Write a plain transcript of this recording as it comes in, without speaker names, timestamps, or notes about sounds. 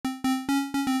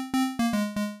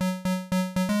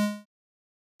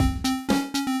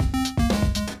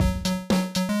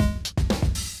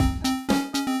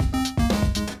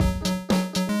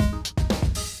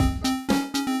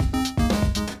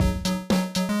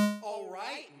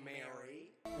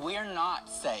we're not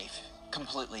safe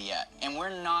completely yet, and we're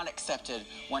not accepted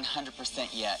 100%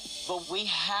 yet. But we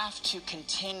have to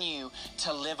continue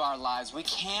to live our lives. We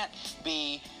can't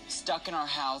be stuck in our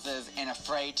houses and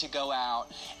afraid to go out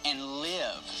and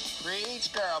live.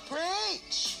 Preach, girl,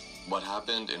 preach! What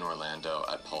happened in Orlando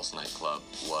at Pulse nightclub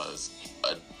was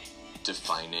a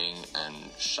defining and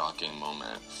shocking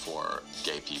moment for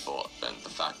gay people, and the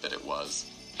fact that it was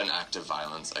an act of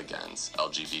violence against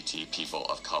LGBT people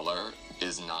of color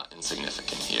is not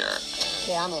insignificant here.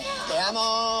 Te amo. Te amo.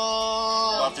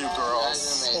 Love you,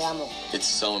 girls. Te amo. It's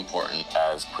so important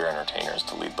as queer entertainers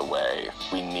to lead the way.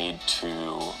 We need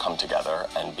to come together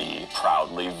and be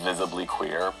proudly, visibly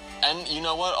queer. And you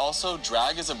know what? Also,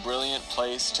 drag is a brilliant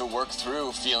place to work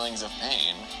through feelings of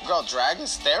pain. Girl, drag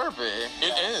is therapy.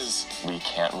 It is. We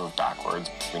can't move backwards.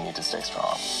 We need to stay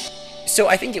strong. So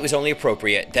I think it was only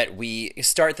appropriate that we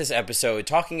start this episode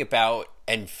talking about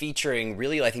and featuring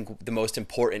really, I think, the most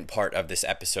important part of this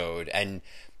episode, and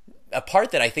a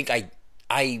part that I think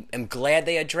I am glad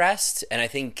they addressed, and I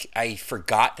think I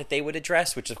forgot that they would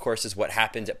address, which of course is what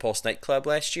happened at Pulse nightclub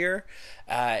last year.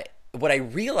 What I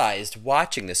realized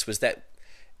watching this was that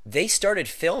they started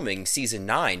filming season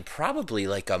 9 probably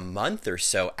like a month or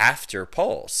so after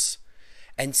Pulse.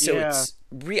 And so it's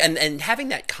and having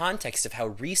that context of how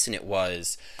recent it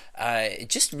was, it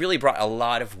just really brought a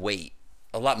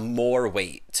lot more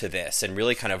weight to this, and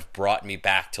really kind of brought me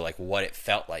back to like what it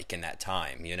felt like in that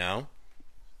time, you know?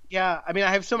 Yeah, I mean,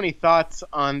 I have so many thoughts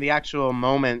on the actual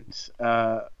moment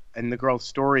and the girls'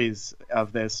 stories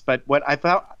of this, but what I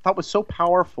thought was so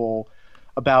powerful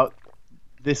about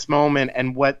this moment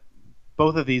and what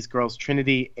both of these girls,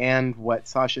 Trinity and what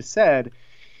Sasha said,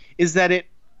 is that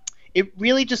it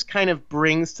really just kind of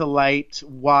brings to light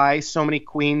why so many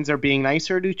queens are being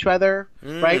nicer to each other,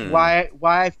 right? Why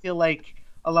I feel like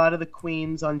a lot of the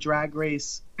queens on Drag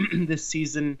Race this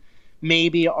season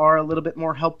maybe are a little bit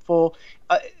more helpful.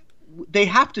 They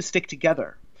have to stick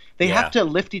together. They have to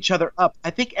lift each other up.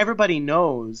 I think everybody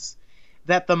knows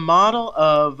that the model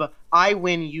of I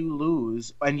win, you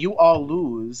lose, and you all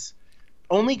lose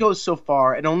only goes so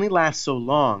far and only lasts so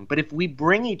long. But if we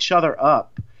bring each other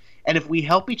up, and if we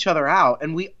help each other out,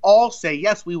 and we all say,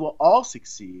 yes, we will all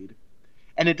succeed,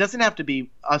 and it doesn't have to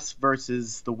be us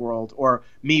versus the world or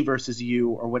me versus you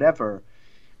or whatever,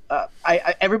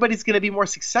 everybody's going to be more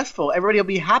successful. Everybody will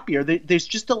be happier. There's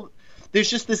just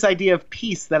this idea of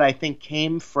peace that I think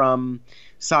came from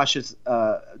Sasha's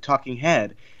talking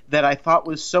head that I thought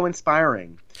was so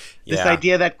inspiring. This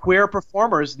idea that queer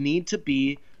performers need to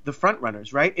be the front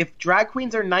runners, right? If drag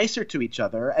queens are nicer to each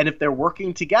other and if they're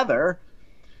working together,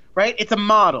 right? It's a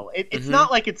model. It's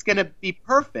not like it's going to be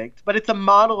perfect, but it's a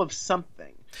model of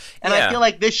something. And I feel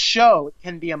like this show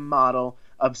can be a model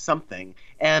of something.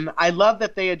 And I love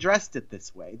that they addressed it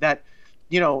this way, that,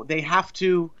 you know, they have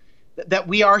to, that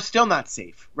we are still not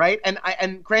safe, right?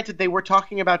 And granted, they were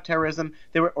talking about terrorism,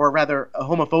 or rather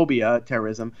homophobia,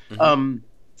 terrorism.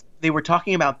 They were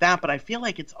talking about that, but I feel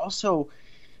like it's also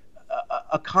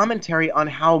a commentary on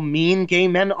how mean gay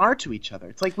men are to each other.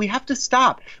 It's like, we have to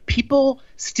stop. People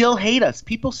still hate us.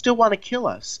 People still want to kill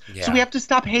us. Yeah. So we have to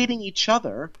stop hating each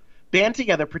other, band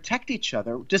together, protect each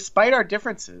other, despite our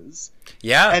differences.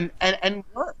 Yeah. And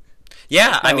work.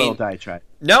 Yeah, I mean, diatribe.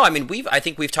 No, I mean, I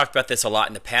think we've talked about this a lot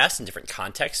in the past in different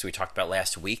contexts. We talked about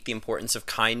last week the importance of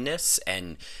kindness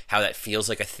and how that feels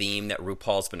like a theme that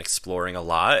RuPaul's been exploring a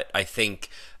lot. I think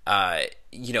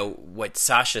you know, what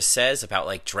Sasha says about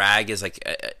like drag is like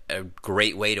a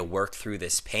great way to work through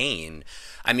this pain.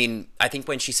 I mean, I think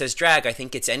when she says drag, I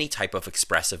think it's any type of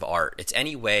expressive art. It's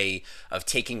any way of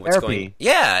taking what's going.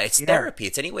 Yeah, it's therapy.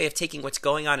 It's any way of taking what's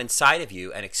going on inside of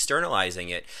you and externalizing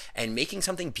it and making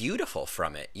something beautiful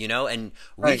from it, you know? And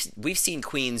we've seen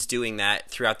queens doing that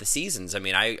throughout the seasons. I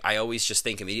mean, I always just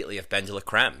think immediately of Ben de la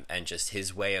Creme and just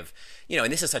his way of, you know,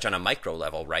 and this is such on a micro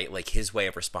level, right? Like his way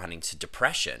of responding to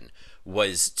depression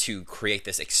was to create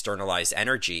this externalized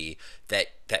energy that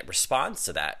responds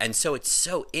to that. And so it's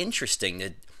so interesting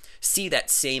to see that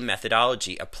same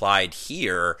methodology applied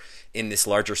here in this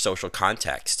larger social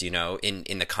context, you know,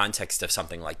 in the context of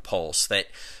something like Pulse, that,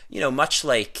 you know, much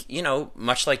like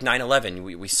 9/11,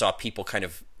 we saw people kind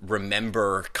of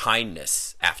remember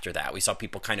kindness after that. We saw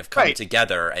people kind of come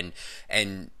together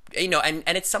and you know, and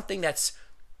it's something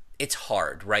it's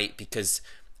hard, right? Because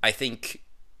I think,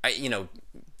 you know,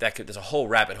 there's a whole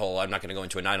rabbit hole. I'm not going to go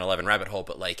into a 9/11 rabbit hole,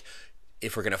 but like,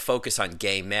 if we're going to focus on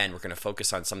gay men, we're going to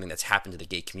focus on something that's happened to the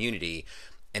gay community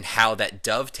and how that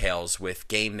dovetails with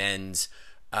gay men's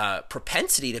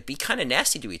propensity to be kind of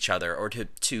nasty to each other, or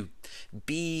to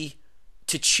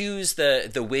to choose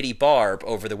the witty barb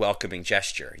over the welcoming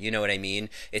gesture. You know what I mean?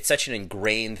 It's such an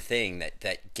ingrained thing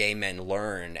that gay men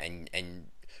learn and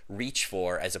reach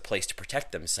for as a place to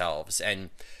protect themselves. And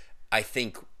I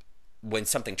think when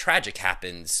something tragic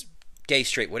happens, gay,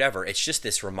 straight, whatever, it's just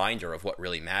this reminder of what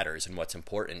really matters and what's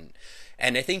important.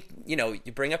 And I think, you know,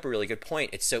 you bring up a really good point.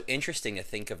 It's so interesting to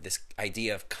think of this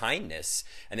idea of kindness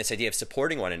and this idea of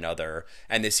supporting one another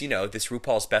and this, you know, this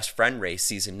RuPaul's Best Friend race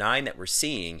season 9 that we're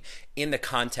seeing in the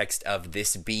context of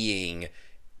this being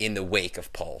in the wake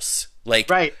of Pulse. Like,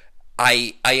 right.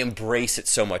 I embrace it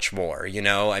so much more, you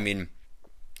know? I mean,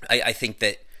 I think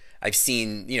that I've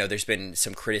seen, you know, there's been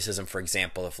some criticism, for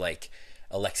example, of like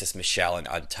Alexis Michelle and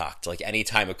Untucked. Like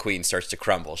anytime a queen starts to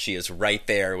crumble, she is right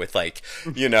there with like,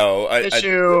 you know,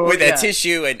 with a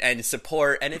tissue and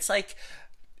support. And it's like,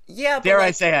 yeah, but dare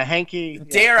I say a hanky?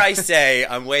 Dare I say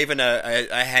I'm waving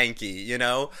a hanky, you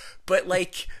know? But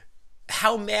like,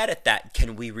 how mad at that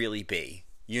can we really be?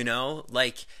 You know,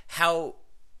 like how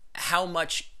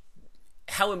much,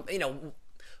 you know,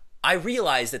 I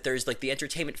realize that there's like the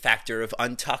entertainment factor of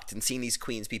Untucked and seeing these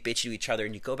queens be bitchy to each other,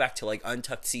 and you go back to like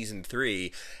Untucked season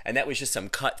 3, and that was just some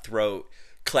cutthroat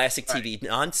classic TV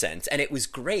nonsense, and it was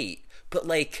great. But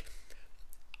like,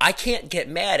 I can't get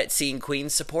mad at seeing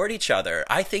queens support each other.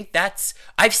 I think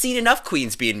I've seen enough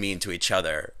queens being mean to each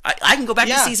other. I can go back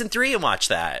to season 3 and watch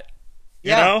that.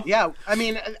 You know? Yeah. I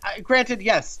mean, granted,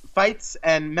 yes, fights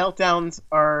and meltdowns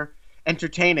are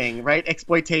entertaining, right?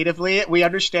 Exploitatively, we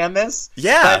understand this.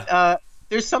 Yeah. But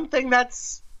there's something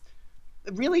that's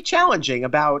really challenging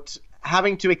about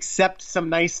having to accept some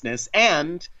niceness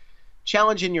and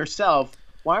challenging yourself.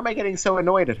 Why am I getting so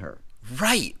annoyed at her?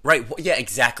 Right. Yeah,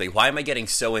 exactly. Why am I getting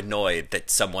so annoyed that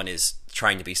someone is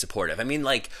trying to be supportive? I mean,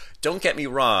 like, don't get me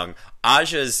wrong.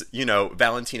 Aja's, you know,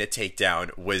 Valentina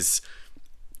takedown was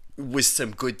some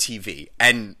good TV.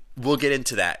 And we'll get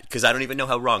into that because I don't even know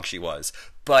how wrong she was.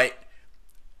 But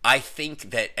I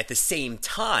think that at the same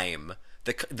time,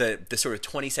 the sort of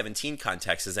 2017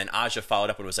 context is then Aja followed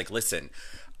up and was like, listen,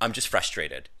 I'm just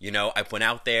frustrated. You know, I went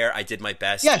out there, I did my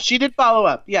best. Yeah, she did follow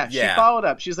up. Yeah, she followed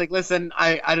up. She was like, listen,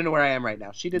 I don't know where I am right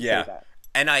now. She did say that.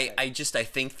 And I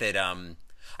think that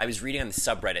I was reading on the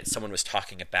subreddit, someone was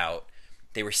talking about,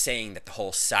 they were saying that the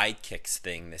whole sidekicks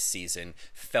thing this season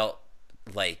felt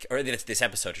like, or this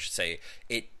episode, I should say,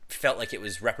 it felt like it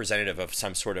was representative of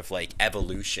some sort of like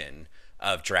evolution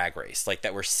of Drag Race, like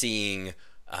that we're seeing,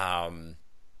 I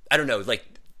don't know, like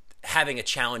having a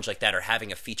challenge like that or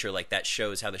having a feature like that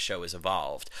shows how the show has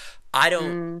evolved. I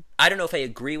don't know if I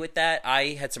agree with that. I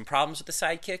had some problems with the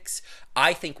sidekicks.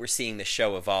 I think we're seeing the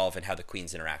show evolve and how the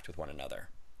queens interact with one another.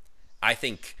 I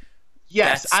think.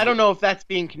 Yes, I don't know if that's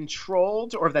being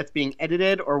controlled or if that's being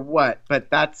edited or what, but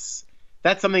that's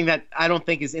something that I don't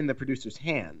think is in the producer's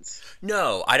hands.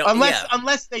 No, I don't.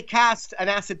 Unless they cast an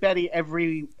Acid Betty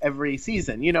every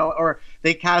season, you know, or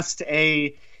they cast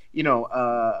a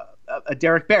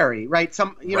Derek Barry, right?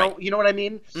 You know what I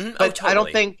mean. Mm-hmm. But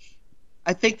totally.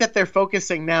 I think that they're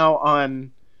focusing now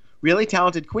on really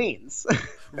talented queens.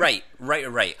 Right.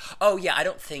 Oh yeah, I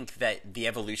don't think that the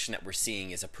evolution that we're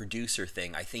seeing is a producer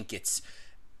thing. I think it's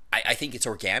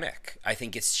organic. I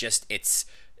think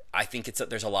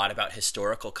there's a lot about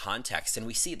historical context, and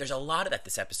we see there's a lot of that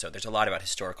this episode. There's a lot about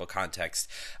historical context.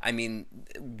 I mean,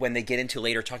 when they get into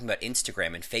later talking about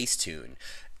Instagram and Facetune,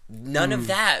 none of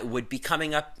that would be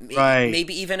coming up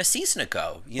maybe even a season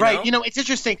ago. You know? You know, it's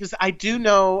interesting because I did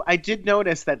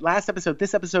notice that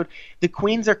this episode, the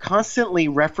queens are constantly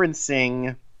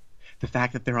referencing the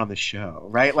fact that they're on the show,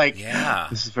 right? Like,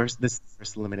 this is first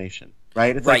elimination,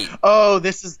 right? It's like, oh,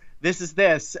 this is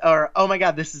this, or oh my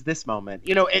God, this is this moment.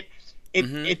 You know,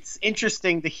 it's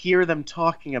interesting to hear them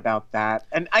talking about that,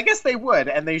 and I guess they would,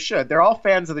 and they should. They're all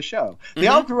fans of the show. They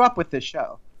all grew up with this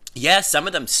show. Yeah, some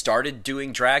of them started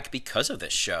doing drag because of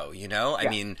this show, you know? I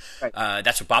mean,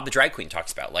 that's what Bob the Drag Queen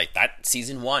talks about. Like, that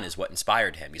season 1 is what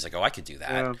inspired him. He's like, oh, I could do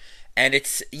that. Yeah. And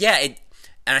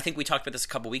and I think we talked about this a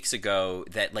couple weeks ago,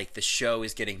 that, like, the show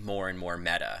is getting more and more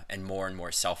meta and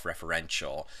more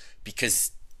self-referential,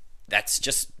 because that's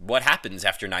just what happens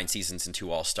after 9 seasons and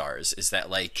 2 All-Stars, is that,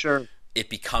 like, it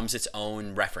becomes its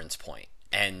own reference point.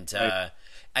 And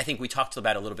I think we talked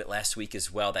about a little bit last week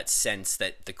as well, that sense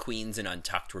that the queens in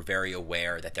Untucked were very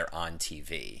aware that they're on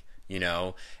TV, you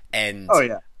know? And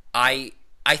I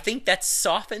think that's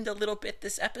softened a little bit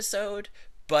this episode,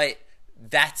 but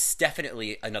that's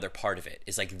definitely another part of it,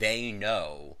 is like they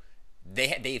know they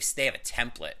have a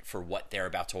template for what they're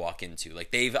about to walk into.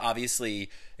 Like, they've obviously,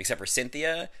 except for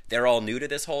Cynthia, they're all new to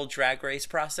this whole Drag Race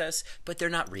process, but they're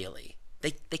not really.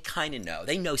 They kind of know.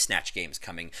 They know Snatch Game's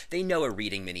coming. They know a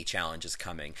reading mini challenge is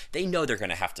coming. They know they're going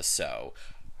to have to sew.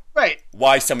 Right.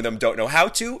 Why some of them don't know how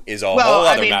to is a whole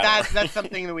other matter. That's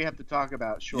something that we have to talk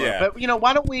about, sure. Yeah. But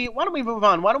why don't we move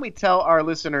on? Why don't we tell our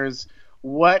listeners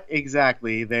what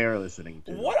exactly they are listening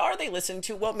to? What are they listening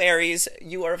to? Well, Marys,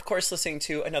 you are of course listening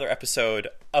to another episode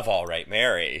of All Right,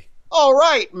 Mary. All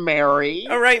right, Mary.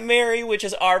 All Right, Mary, which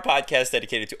is our podcast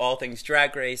dedicated to all things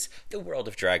Drag Race, the world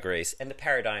of Drag Race, and the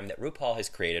paradigm that RuPaul has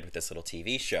created with this little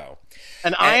TV show.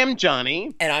 And I am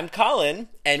Johnny. And I'm Colin,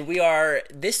 and we are,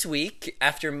 this week,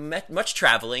 after much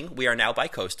traveling, we are now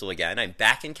bi-coastal again. I'm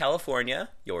back in California.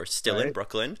 You're still in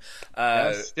Brooklyn.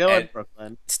 Still in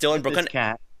Brooklyn. Still in Brooklyn. This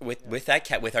cat. With that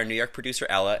cat, with our New York producer,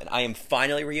 Ella, and I am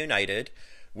finally reunited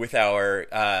with our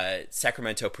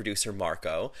Sacramento producer,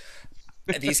 Marco.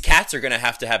 These cats are going to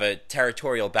have a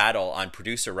territorial battle on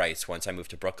producer rights once I move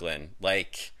to Brooklyn.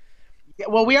 Yeah,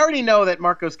 well, we already know that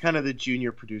Marco's kind of the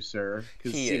junior producer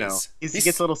because he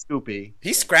gets a little scoopy.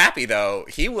 He's scrappy though.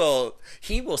 He will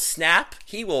snap.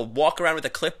 He will walk around with a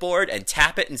clipboard and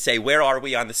tap it and say, "Where are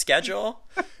we on the schedule?"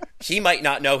 He might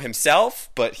not know himself,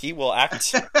 but he will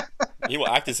act. He will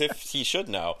act as if he should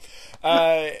know.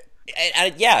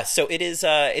 Yeah. So it is.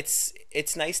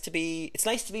 It's nice to be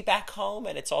back home,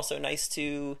 and it's also nice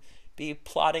to be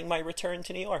plotting my return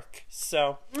to New York.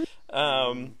 So,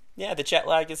 yeah, the jet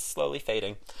lag is slowly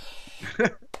fading.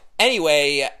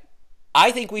 Anyway,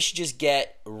 I think we should just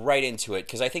get right into it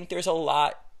because I think there's a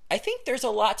lot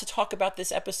to talk about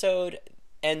this episode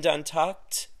and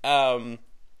Untucked.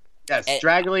 Yes,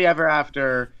 Draggily Ever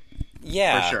After.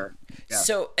 Yeah, for sure. Yeah.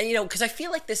 So, because I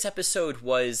feel like this episode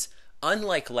was,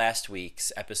 unlike last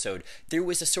week's episode, there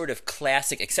was a sort of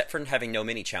classic, except for having no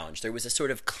mini challenge, there was a sort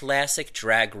of classic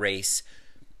Drag Race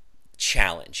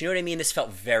challenge. You know what I mean? This felt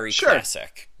very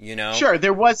classic, Sure,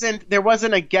 there wasn't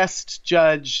a guest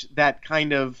judge that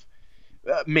kind of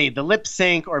made the lip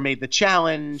sync or made the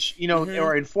challenge,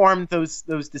 or informed those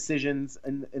decisions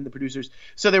and the producers.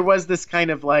 So there was this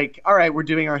kind of like, all right, we're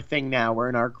doing our thing now. We're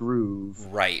in our groove.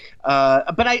 Right.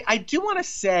 But I do want to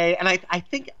say, and I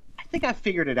think I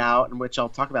figured it out, and which I'll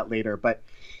talk about later, but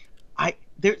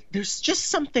there's just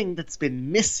something that's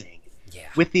been missing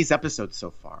with these episodes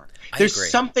so far. There's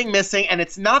something missing, and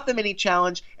it's not the mini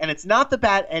challenge, and it's not the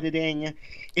bad editing.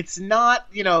 It's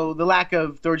not, the lack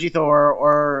of Thorgy Thor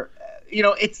or,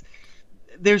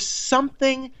 there's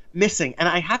something missing, and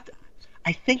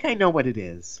I think I know what it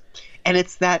is. And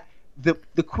it's that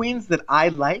the queens that I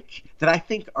like, that I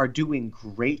think are doing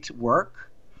great work,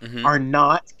 are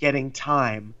not getting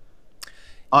time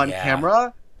on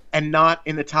camera, and not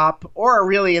in the top or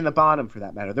really in the bottom for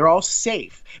that matter. They're all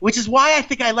safe, which is why I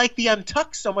think I like the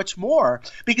Untucked so much more,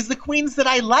 because the queens that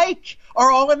I like are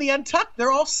all in the Untucked.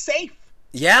 They're all safe.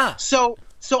 Yeah. So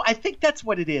I think that's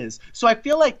what it is. So I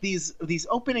feel like these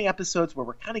opening episodes where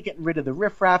we're kind of getting rid of the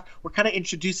riffraff, we're kind of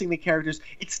introducing the characters,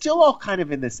 it's still all kind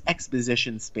of in this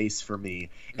exposition space for me.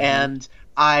 And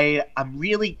I'm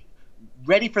really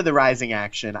ready for the rising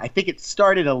action. I think it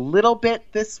started a little bit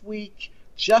this week,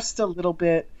 just a little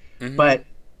bit, but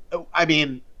I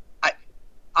mean,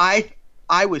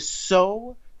 I was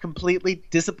so completely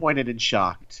disappointed and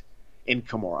shocked in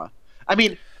Kimora. I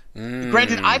mean,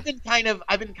 granted, I've been kind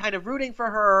of rooting for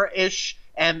her ish,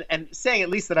 and saying at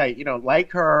least that I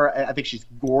like her. I think she's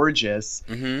gorgeous,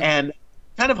 and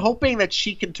kind of hoping that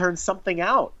she can turn something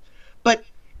out. But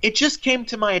it just came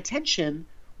to my attention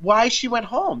why she went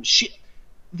home.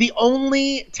 The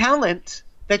only talent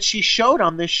that she showed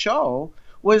on this show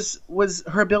was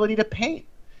her ability to paint.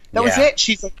 That was it.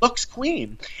 She's a looks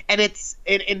queen. And it's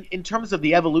in terms of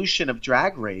the evolution of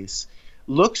Drag Race,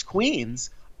 looks queens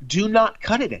do not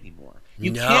cut it anymore.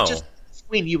 You can't just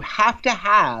queen. You have to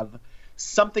have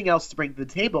something else to bring to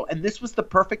the table. And this was the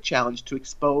perfect challenge to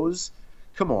expose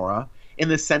Kimora in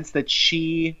the sense that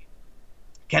she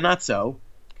cannot sew,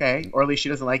 okay? Or at least she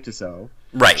doesn't like to sew.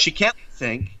 Right. She can't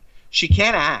think. She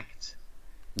can't act.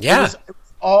 Yeah. It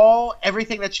was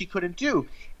everything that she couldn't do.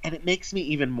 And it makes me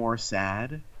even more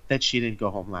sad that she didn't go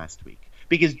home last week.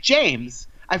 Because James,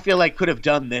 I feel like, could have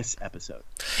done this episode.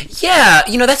 Yeah,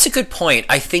 that's a good point.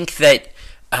 I think that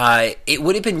it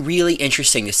would have been really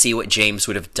interesting to see what James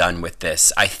would have done with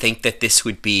this. I think that this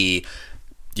would be,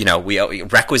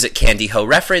 requisite Candy Ho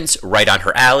reference, right on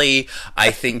her alley.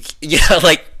 I think,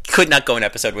 could not go an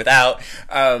episode without.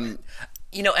 And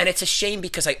it's a shame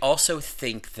because I also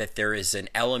think that there is an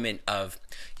element of,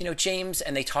 James,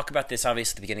 and they talk about this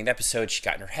obviously at the beginning of the episode, she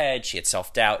got in her head, she had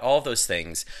self-doubt, all of those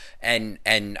things, and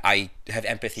I have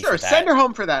empathy for that. Sure, send her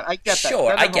home for that. I get that.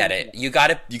 Sure, I get it. You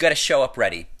gotta show up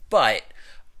ready. But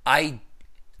I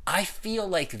feel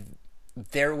like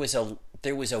there was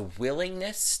there was a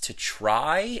willingness to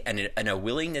try and a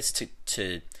willingness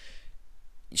to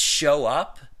show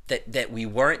up that we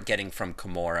weren't getting from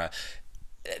Kimora.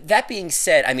 That being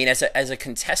said, I mean, as a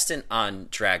contestant on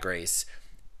Drag Race,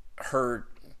 I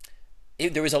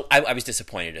was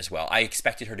disappointed as well. I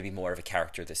expected her to be more of a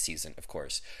character this season, of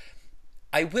course.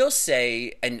 I will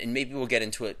say, and maybe we'll get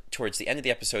into it towards the end of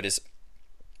the episode, is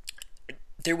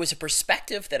there was a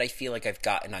perspective that I feel like I've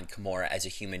gotten on Kimora as a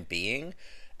human being,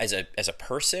 as a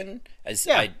person,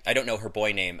 I don't know her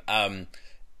boy name,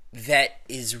 that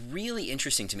is really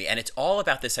interesting to me. And it's all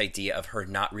about this idea of her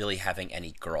not really having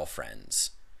any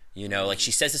girlfriends. You know, like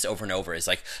she says this over and over, is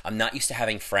like, I'm not used to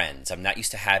having friends. I'm not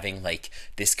used to having like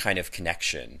this kind of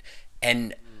connection.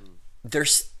 And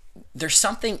there's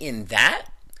something in that.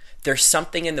 There's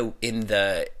something in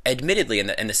the admittedly, and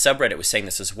the subreddit was saying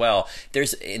this as well.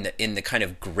 There's in the kind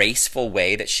of graceful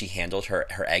way that she handled her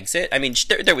exit. I mean, she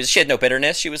had no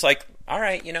bitterness. She was like, all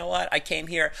right, you know what? I came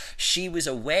here. She was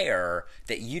aware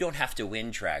that you don't have to win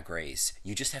Drag Race.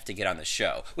 You just have to get on the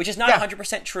show, which is not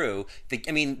 100% true.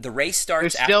 The race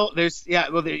starts.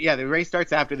 The race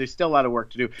starts after. There's still a lot of work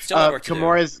to do. Still a lot of work to do.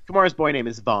 Kimora's boy name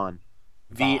is Vaughn.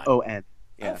 Von. Yeah. Oh,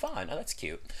 Vaughn. Oh, that's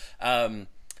cute. You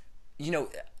know,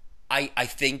 I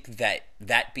think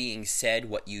that being said,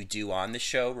 what you do on the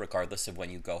show, regardless of when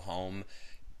you go home,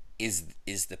 is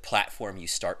the platform you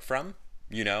start from.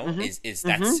 You know,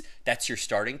 that's your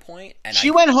starting point. And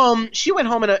she went home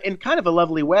in kind of a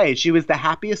lovely way. She was the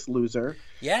happiest loser.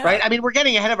 Yeah. Right. I mean, we're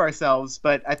getting ahead of ourselves,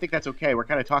 but I think that's okay. We're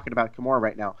kind of talking about Kimora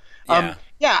right now. I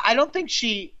don't think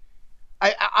she.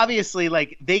 Obviously,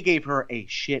 like, they gave her a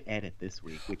shit edit this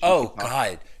week. Which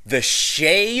God, the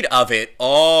shade of it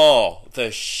all. The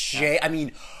shade. I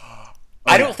mean,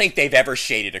 I don't think they've ever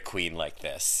shaded a queen like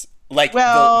this. Like,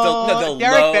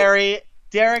 Derek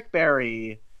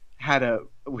Barry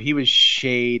he was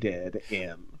shaded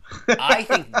in. I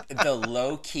think the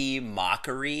low-key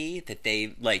mockery that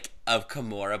they, like, of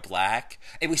Kimora Black,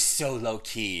 it was so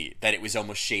low-key that it was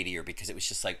almost shadier, because it was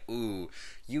just like, ooh,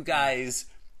 you guys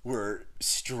were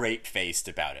straight-faced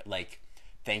about it. Like,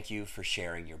 thank you for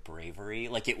sharing your bravery.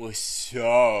 Like, it was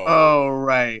so... Oh,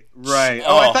 right.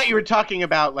 Oh, I thought you were talking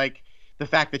about, like, the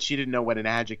fact that she didn't know what an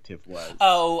adjective was.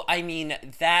 Oh, I mean,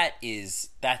 that's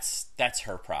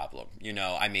her problem, you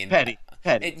know? I mean... Petty.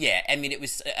 I mean, it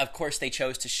was... Of course, they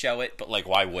chose to show it, but, like,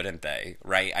 why wouldn't they,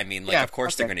 right? I mean, like, of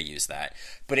course they're going to use that.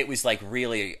 But it was, like,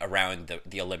 really around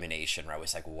the elimination where I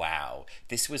was like, wow,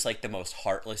 this was, like, the most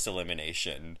heartless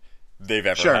elimination they've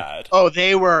ever had. Oh,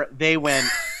 they went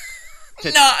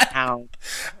to town.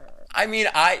 I mean,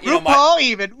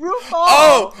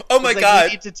 RuPaul. Oh my God!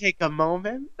 We need to take a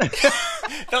moment.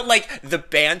 Felt like the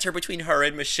banter between her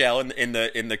and Michelle in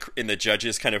the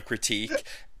judges' kind of critique.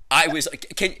 I was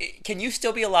like, can you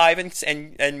still be alive and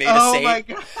made a saint? Oh my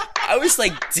God! I was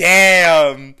like,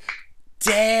 damn.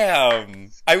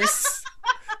 I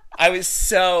was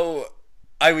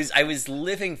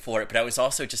living for it, but I was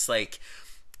also just like,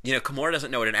 you know, Kimora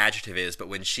doesn't know what an adjective is, but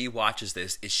when she watches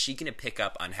this, is she going to pick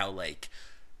up on how, like,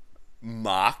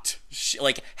 mocked,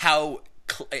 how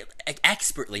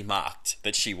expertly mocked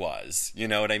that she was? You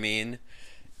know what I mean?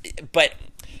 But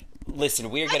listen,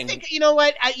 we are getting... I think, you know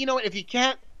what? If you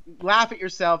can't laugh at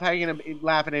yourself, how are you going to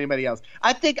laugh at anybody else?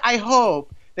 I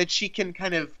hope that she can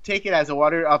kind of take it as a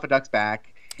water off a duck's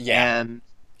back. Yeah. And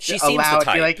she allow seems it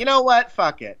to be like, you know what?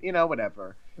 Fuck it. You know,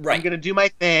 whatever. Right. I'm going to do my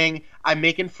thing. I'm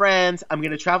making friends. I'm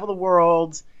going to travel the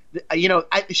world. You know,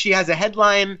 she has a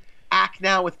headline act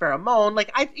now with Pheromone.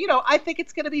 Like, I think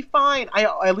it's going to be fine.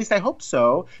 At least I hope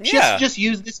so. She has to just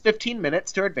use this 15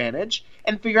 minutes to her advantage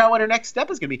and figure out what her next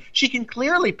step is going to be. She can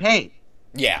clearly paint.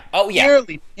 Yeah. Oh, yeah.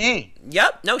 Clearly paint.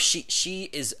 Yep. No, she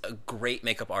is a great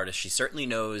makeup artist. She certainly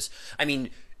knows. I mean,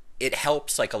 it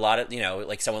helps, like, a lot of, you know,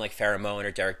 like someone like Pheromone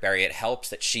or Derek Barry, it helps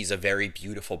that she's a very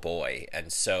beautiful boy.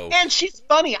 And she's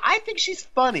funny. I think she's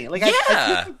funny. Like,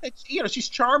 I think that, you know, she's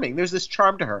charming. There's this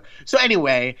charm to her. So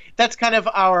anyway, that's kind of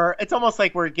it's almost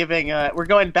like we're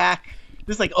going back.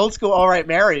 This is like old school All Right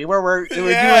Mary, where we're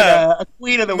doing a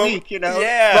Queen of the Week, you know,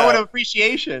 moment of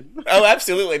appreciation. Oh,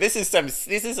 absolutely! This is some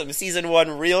season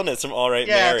 1 realness from All Right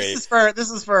Mary. This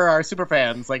is for our super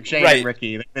fans like Shane and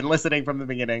Ricky. They've been listening from the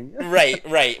beginning. Right.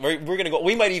 We're gonna go.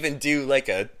 We might even do like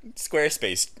a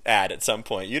Squarespace ad at some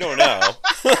point. You don't know.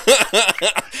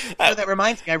 That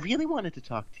reminds me. I really wanted to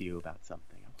talk to you about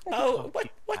something.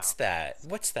 What's that?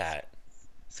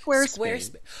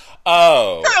 Squarespace.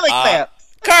 Oh, Curly clips.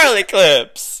 Curly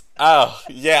clips. Oh,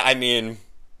 yeah, I mean,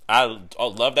 I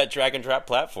love that drag and drop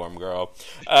platform, girl.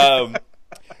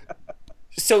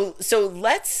 So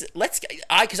let's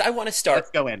because I want to start.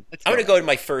 Let's go in. I want to go to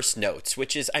my first notes,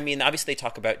 which is, I mean, obviously they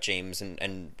talk about James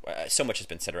and so much has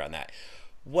been said around that.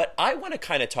 What I want to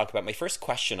kind of talk about, my first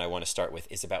question I want to start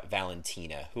with is about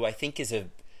Valentina, who I think is an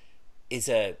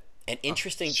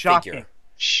interesting figure.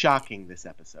 Shocking this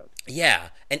episode. Yeah,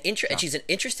 and she's an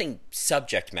interesting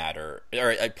subject matter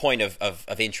or a point of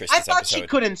interest. I this thought episode. she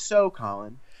couldn't sew,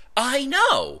 Colin. I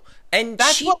know, and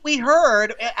that's what we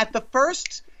heard at the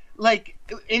first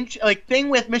thing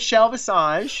with Michelle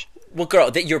Visage. Well,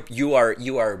 girl, that you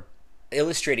are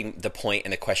illustrating the point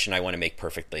and the question I want to make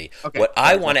perfectly. Okay. What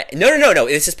I want to no.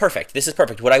 This is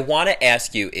perfect. What I want to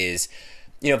ask you is,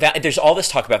 there's all this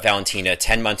talk about Valentina,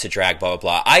 10 months of drag, blah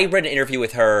blah blah. I read an interview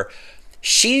with her.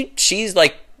 She's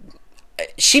like,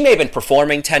 she may have been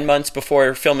performing 10 months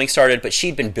before filming started, but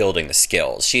she'd been building the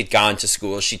skills. She'd gone to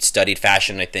school. She'd studied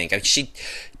fashion, I think.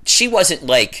 She wasn't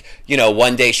like,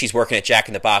 one day she's working at Jack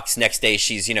in the Box, next day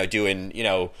she's, doing,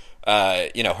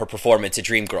 her performance at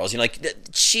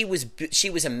Dreamgirls. She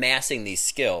was amassing these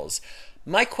skills.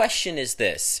 My question is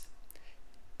this: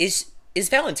 is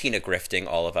Valentina grifting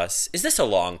all of us? Is this a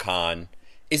long con?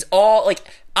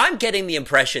 I'm getting the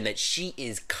impression that she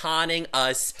is conning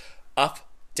us up,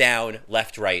 down,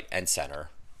 left, right, and center.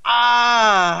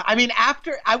 I mean,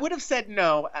 I would have said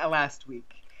no last week.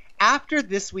 After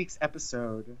this week's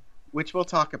episode, which we'll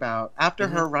talk about, after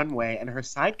her runway and her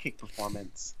sidekick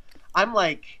performance, I'm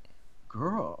like,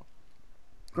 girl,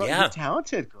 yeah. You're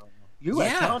talented, girl. You are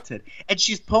talented. And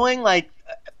she's pulling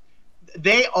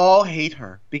they all hate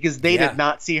her because they did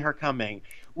not see her coming.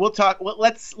 We'll talk. Well,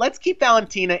 let's keep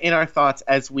Valentina in our thoughts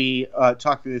as we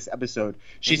talk through this episode.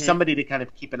 She's somebody to kind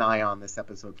of keep an eye on this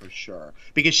episode for sure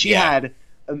because she had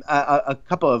a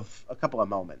couple of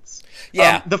moments.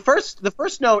 Yeah. The first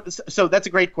note. So that's a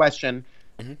great question.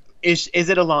 Mm-hmm. Is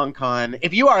it a long con?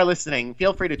 If you are listening,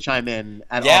 feel free to chime in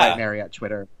at All Right Marriott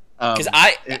Twitter. Because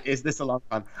is this a long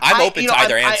con? I'm open to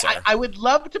either answer. I would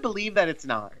love to believe that it's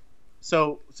not.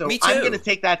 So Me too. I'm going to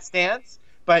take that stance.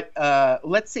 But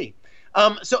let's see.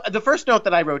 So the first note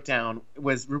that I wrote down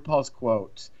was RuPaul's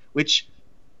quote, which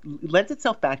lends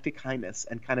itself back to kindness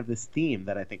and kind of this theme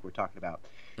that I think we're talking about.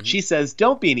 Mm-hmm. She says,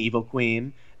 "Don't be an evil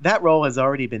queen. That role has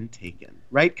already been taken."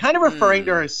 Right? Kind of referring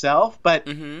to herself, but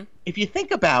if you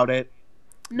think about it,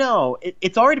 no,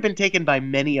 it's already been taken by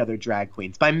many other drag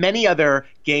queens, by many other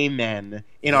gay men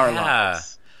in our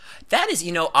lives. That is,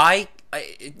 I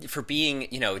for being,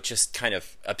 just kind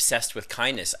of obsessed with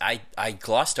kindness, I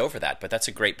glossed over that, but that's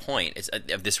a great point. It's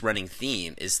of this running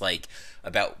theme is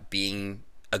about being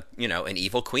an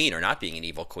evil queen or not being an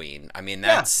evil queen. I mean,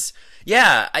 that's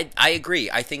I agree.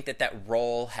 I think that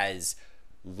role has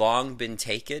long been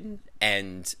taken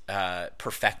and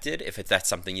perfected, if that's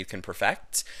something you can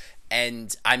perfect.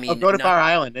 And I mean, go to Fire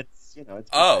Island. It's it's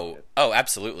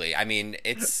absolutely. I mean,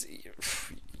 it's.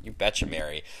 You betcha,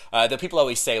 Mary. The people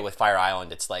always say with Fire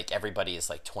Island, it's like everybody is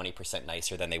 20%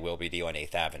 nicer than they will be to you on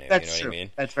 8th Avenue. That's true. What I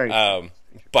mean? That's very true.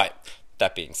 But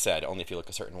that being said, only if you look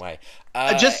a certain way.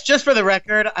 Just for the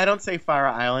record, I don't say Fire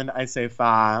Island. I say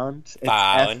Fire Island. It's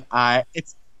F-I.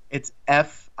 It's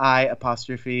F-I''ISLIND.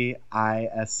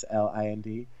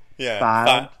 Yeah.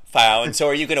 Fire Island. So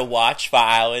are you going to watch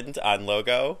Fire Island on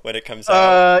Logo when it comes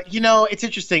out? It's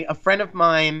interesting. A friend of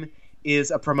mine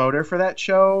is a promoter for that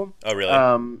show. Oh,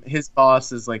 really? His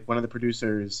boss is one of the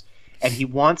producers, and he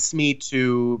wants me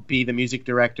to be the music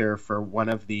director for one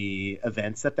of the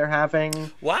events that they're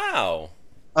having. Wow.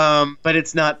 But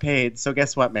it's not paid, so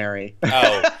guess what, Mary?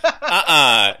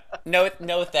 Oh. No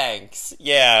thanks.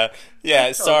 Yeah,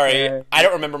 sorry. Okay. I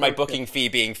don't remember my booking fee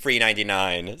being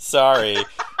 $3.99. Sorry.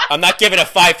 I'm not giving a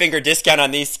 5-finger discount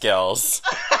on these skills.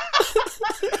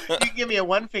 You can give me a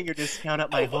 1-finger discount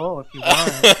at my hole if you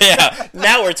want. Yeah,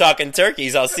 now we're talking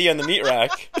turkeys. I'll see you on the meat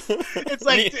rack. It's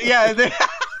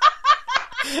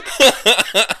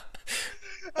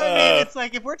it's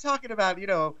if we're talking about,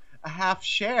 a half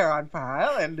share on Fire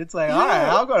Island, it's all right,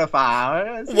 I'll go to Fire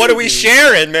Island. What are we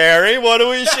sharing, Mary? What are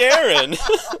we sharing?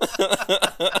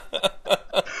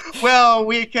 Well,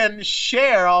 we can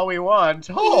share all we want.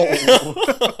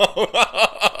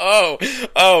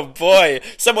 Oh boy.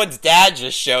 Someone's dad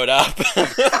just showed up.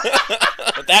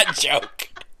 That joke.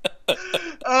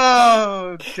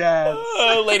 Oh, Dad.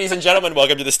 Oh, ladies and gentlemen,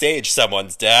 welcome to the stage.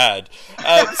 Someone's dad.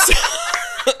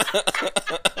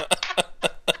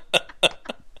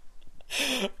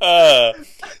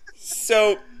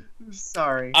 So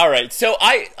sorry. All right. So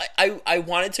I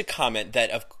wanted to comment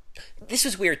that this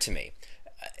was weird to me.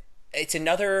 It's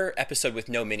another episode with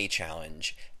no mini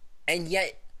challenge, and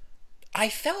yet I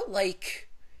felt like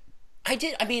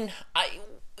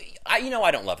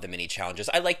I don't love the mini challenges.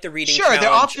 I like the reading Sure, challenge. they're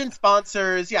often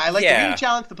sponsors. Yeah, I like the Yeah. reading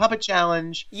challenge, the puppet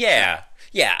challenge. Yeah.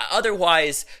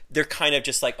 Otherwise, they're kind of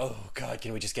just like, oh God,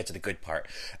 can we just get to the good part?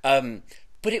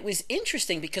 But it was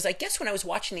interesting because I guess when I was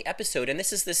watching the episode, and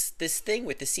this is this thing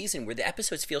with the season where the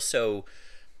episodes feel so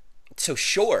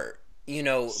short,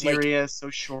 Serious, so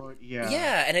short. Yeah.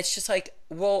 Yeah, and it's just like,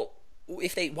 well,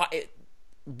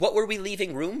 what were we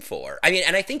leaving room for? I mean,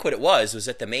 and I think what it was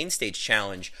that the main stage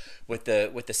challenge with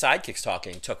the sidekicks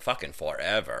talking took fucking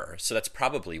forever. So that's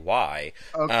probably why.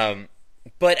 Okay.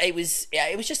 But it was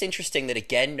just interesting that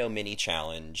again, no mini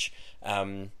challenge.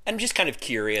 I'm just kind of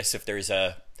curious if there's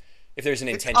an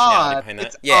intentionality behind that.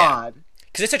 It's odd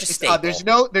because it's such a it's staple.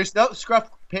 odd. There's no Scruff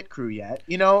Pit Crew yet.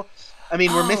 I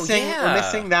mean, we're missing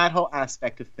that whole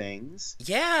aspect of things.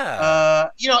 Yeah.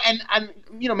 And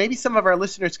maybe some of our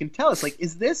listeners can tell us, like,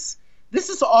 is this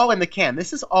is all in the can?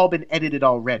 This has all been edited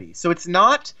already, so it's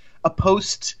not a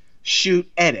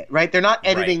post-shoot edit, right? They're not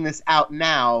editing this out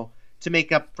now to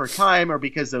make up for time or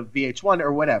because of VH1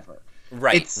 or whatever.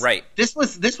 Right. This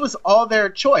was all their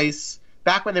choice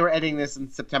back when they were editing this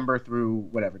in September through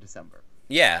whatever December.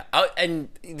 Yeah, and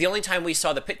the only time we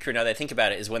saw the pit crew, now that I think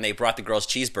about it, is when they brought the girls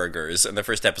cheeseburgers in the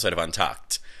first episode of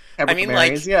Untucked. Hamburger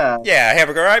Mary's, yeah,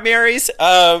 hamburger, all right, Mary's.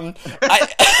 Hamburger,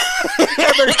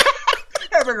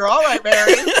 all right,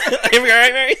 Mary. Hamburger, all right,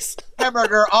 Mary's.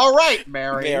 Hamburger, all right,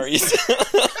 Mary's.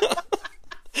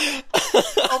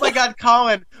 Oh my God,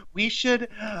 Colin, they should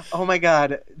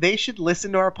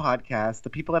listen to our podcast, the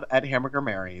people at Hamburger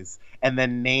Mary's, and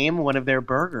then name one of their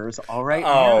burgers, all right,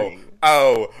 Mary.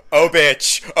 Oh,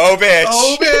 bitch.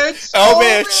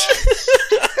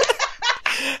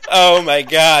 Oh my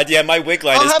God, yeah, my wig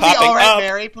line is popping up. I'll have the all right,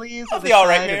 Mary, please. I'll have the all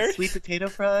right, Mary. Sweet potato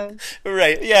fries.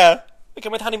 Right, yeah.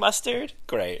 Come with honey mustard?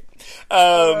 Great.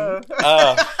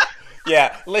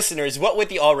 Yeah, listeners, what would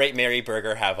the All Right Mary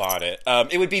burger have on it?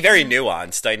 It would be very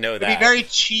nuanced, I know that. It would be very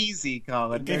cheesy,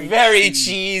 Colin. It'd be very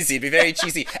cheesy. It'd be very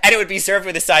cheesy. And it would be served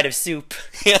with a side of soup.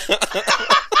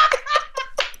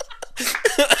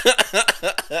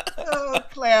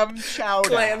 Clam chowder.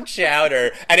 Clam chowder.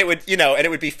 And it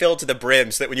would be filled to the brim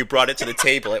so that when you brought it to the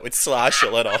table, it would slosh a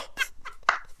little.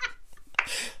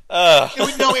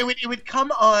 It would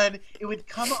come on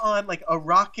like a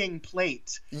rocking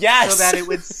plate. Yes. So that it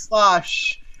would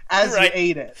slosh as you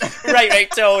ate it. right,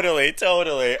 totally.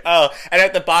 Oh, and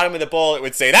at the bottom of the bowl it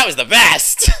would say, "That was the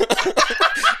best."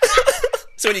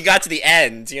 So when you got to the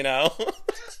end,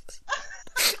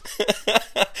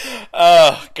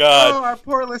 Oh God. Oh, our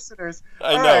poor listeners.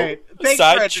 I know. Right. Thanks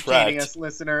for entertaining us,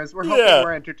 listeners. We're hoping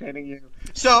we're entertaining you.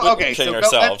 So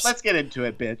let's get into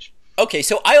it, bitch. Okay,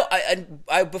 so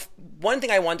one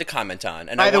thing I wanted to comment on,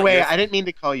 and by the way, I didn't mean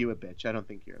to call you a bitch. I don't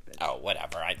think you're a bitch. Oh,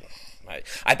 whatever.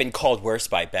 I've been called worse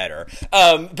by better.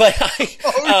 But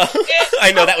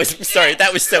I know that was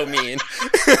so mean.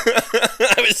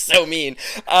 That was so mean.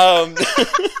 I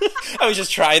was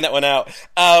just trying that one out.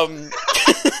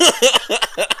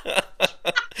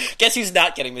 Guess who's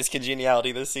not getting Miss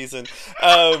Congeniality this season?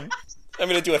 I'm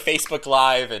going to do a Facebook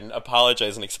Live and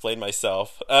apologize and explain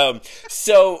myself.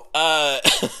 So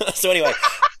anyway.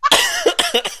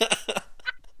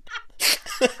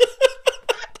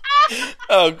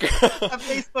 Oh, God. A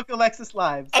Facebook Alexis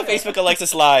Lives. Facebook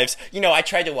Alexis Lives. I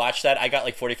tried to watch that. I got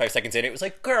like 45 seconds in. It was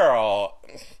like, girl.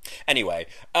 Anyway,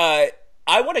 I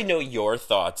want to know your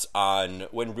thoughts on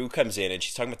when Rue comes in and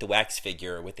she's talking about the wax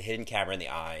figure with the hidden camera in the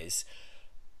eyes.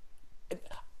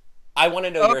 I want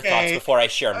to know your thoughts before I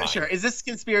share mine. Sure. Is this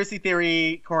conspiracy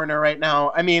theory corner right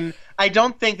now? I mean, I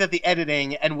don't think that the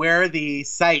editing and where the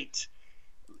site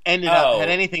ended up had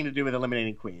anything to do with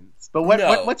eliminating queens. But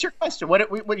what's your question? What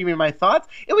do you mean, my thoughts?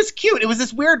 It was cute. It was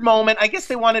this weird moment. I guess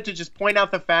they wanted to just point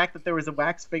out the fact that there was a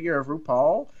wax figure of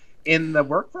RuPaul in the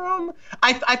workroom.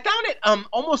 I found it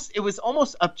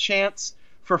almost a chance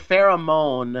for Farrah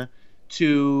Moan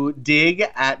to dig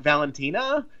at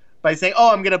Valentina by saying,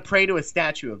 "Oh, I'm going to pray to a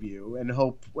statue of you and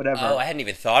hope whatever." Oh, I hadn't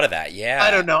even thought of that. Yeah. I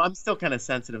don't know. I'm still kind of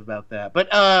sensitive about that. But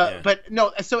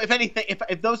no, so if anything,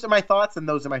 if those are my thoughts, then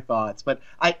those are my thoughts. But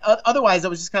otherwise I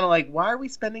was just kind of like, why are we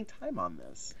spending time on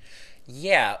this?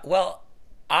 Yeah. Well,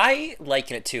 I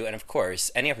liken it to, and of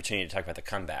course, any opportunity to talk about the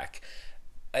comeback.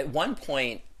 At one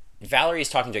point, Valerie's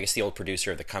talking to, I guess, the old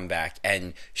producer of the comeback,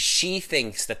 and she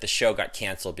thinks that the show got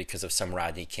canceled because of some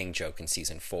Rodney King joke in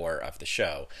season 4 of the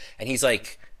show. And he's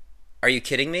like, are you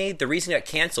kidding me? The reason it got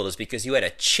canceled is because you had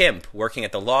a chimp working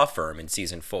at the law firm in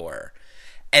season 4.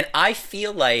 And I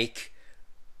feel like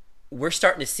we're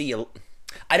starting to see,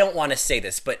 I don't want to say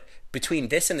this, but between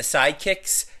this and the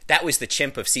sidekicks, that was the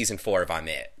chimp of season 4 if I'm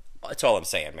it. That's all I'm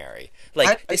saying, Mary.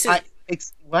 Like,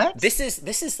 What? This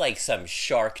is like some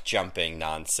shark jumping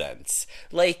nonsense.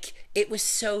 Like, it was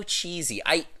so cheesy.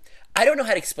 I don't know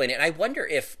how to explain it. And I wonder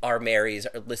if our Marys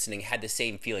are listening had the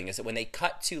same feeling, is that when they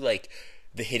cut to like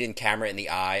the hidden camera in the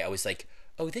eye, I was like,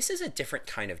 oh, this is a different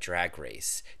kind of Drag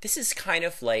Race. This is kind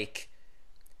of like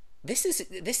this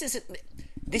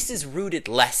is rooted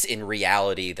less in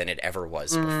reality than it ever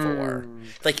was before.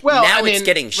 Like, Well, now I mean, it's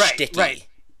getting right, shticky. right.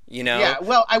 You know? Yeah,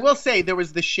 well, I will say there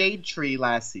was the Shade Tree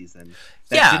last season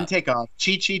that Yeah. didn't take off.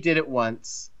 Chi-Chi did it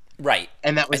once, Right.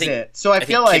 and that was think- it. So I I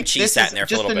feel think like Kim Chi this sat is in there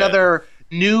for a just little bit. another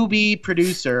newbie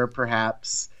producer,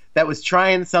 perhaps, that was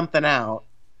trying something out.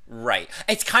 Right.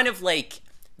 It's kind of like,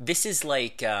 this is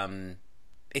like,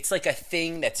 it's like a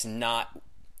thing that's not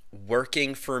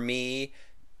working for me.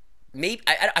 Maybe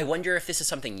I wonder if this is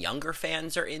something younger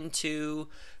fans are into,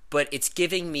 but it's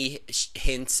giving me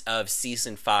hints of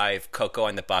season 5, Coco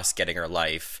on the bus getting her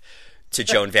life, to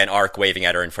Joan Van Ark waving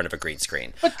at her in front of a green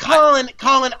screen. But Colin,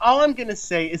 all I'm gonna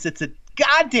say is it's a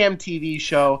goddamn TV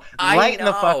show. I Lighten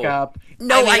the fuck know. up.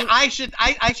 No, I should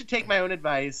take my own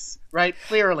advice, right?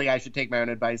 Clearly, I should take my own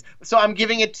advice. So I'm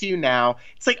giving it to you now.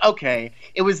 It's like, okay,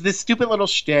 it was this stupid little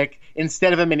shtick.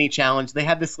 Instead of a mini challenge, they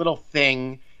had this little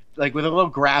thing, like with a little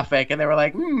graphic, and they were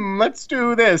like, let's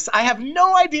do this. I have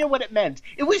no idea what it meant.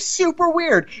 It was super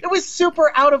weird. It was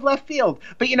super out of left field.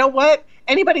 But you know what?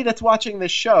 Anybody that's watching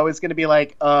this show is going to be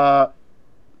like,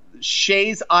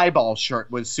 Shay's eyeball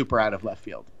shirt was super out of left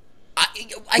field.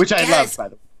 Which I love, by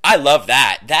the way. I love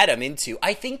that. That I'm into.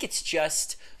 I think it's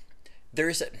just,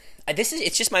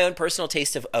 it's just my own personal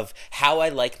taste of how I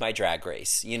like my Drag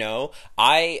Race. You know,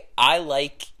 I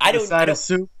Side of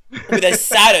soup. With a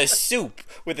side of soup,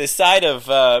 with a side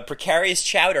of precarious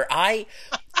chowder. I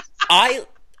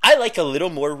like a little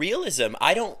more realism.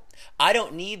 I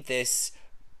don't need this,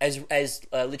 as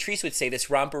Latrice would say,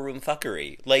 this romper room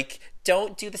fuckery. Like,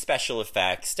 don't do the special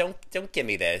effects. Don't give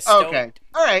me this. Okay.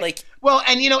 All right. Like, well,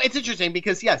 and it's interesting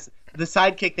because yes, the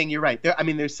sidekick thing. You're right.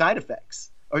 There's side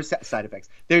effects or side effects.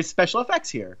 There's special effects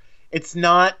here. It's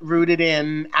not rooted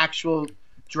in actual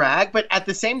drag, but at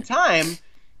the same time,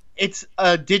 it's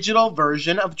a digital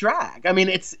version of drag. I mean,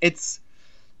 it's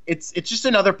just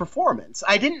another performance.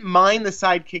 I didn't mind the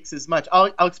sidekicks as much.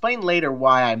 I'll explain later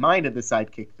why I minded the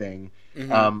sidekick thing.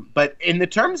 Mm-hmm. But in the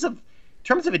terms of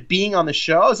it being on the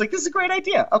show, I was like, this is a great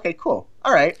idea. Okay, cool.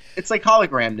 All right. It's like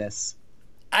hologramness.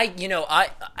 I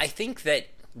think that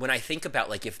when I think about,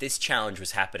 like, if this challenge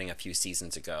was happening a few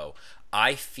seasons ago,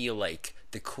 I feel like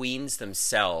the queens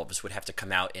themselves would have to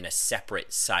come out in a separate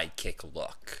sidekick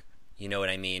look. You know what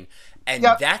I mean? And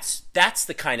yep. that's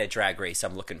the kind of Drag Race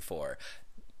I'm looking for.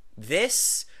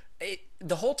 The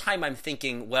whole time I'm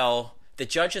thinking, well, the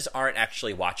judges aren't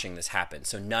actually watching this happen,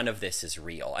 so none of this is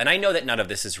real. And I know that none of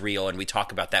this is real, and we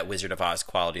talk about that Wizard of Oz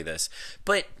quality of this,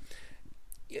 but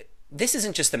this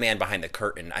isn't just the man behind the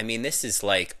curtain. I mean, this is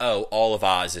like, oh, all of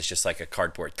Oz is just like a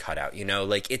cardboard cutout, you know?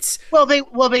 Like, it's... Well,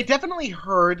 they definitely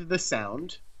heard the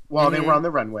sound while they were on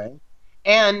the runway.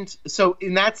 And so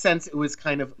in that sense, it was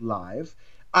kind of live.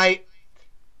 I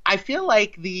feel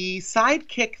like the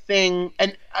sidekick thing,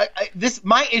 and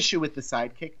my issue with the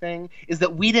sidekick thing is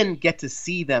that we didn't get to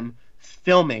see them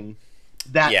filming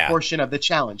that portion of the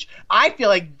challenge. I feel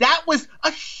like that was a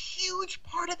huge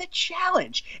part of the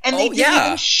challenge, and they didn't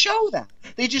even show that.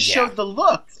 They just showed the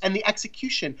looks and the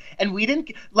execution, and we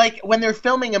didn't, like, when they're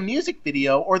filming a music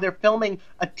video or they're filming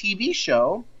a TV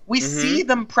show, we see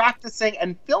them practicing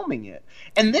and filming it.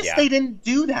 And this, they didn't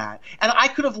do that. And I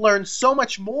could have learned so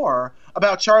much more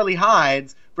about Charlie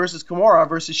Hides versus Kimora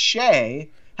versus Shay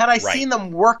had I seen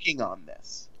them working on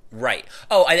this. Right.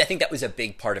 Oh, I think that was a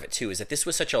big part of it, too, is that this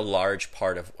was such a large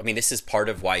part of... I mean, this is part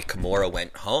of why Kimora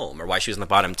went home, or why she was on the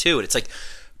bottom, too. And it's like,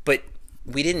 but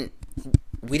we didn't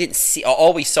see...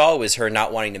 All we saw was her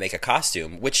not wanting to make a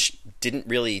costume, which didn't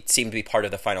really seem to be part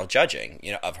of the final judging,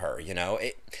 of her,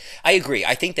 I agree.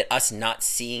 I think that us not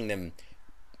seeing them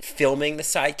filming the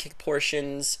sidekick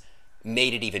portions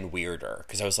made it even weirder,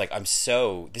 because I was like,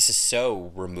 this is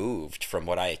so removed from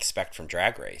what I expect from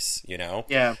Drag Race,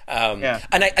 Yeah.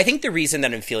 And I think the reason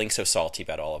that I'm feeling so salty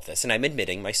about all of this, and I'm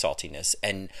admitting my saltiness,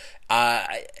 and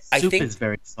I Soup think is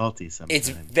very salty sometimes. it's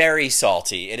very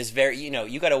salty. It is very,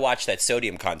 you got to watch that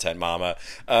sodium content, mama.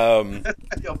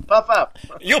 You'll puff up.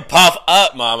 You'll puff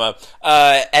up, mama.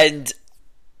 And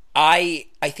I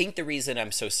think the reason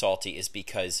I'm so salty is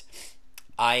because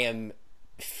I am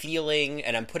feeling,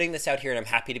 and I'm putting this out here, and I'm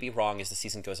happy to be wrong as the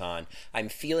season goes on, I'm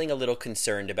feeling a little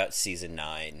concerned about season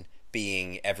 9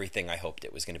 being everything I hoped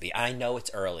it was going to be. I know it's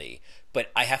early,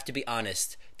 but I have to be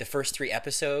honest, the first 3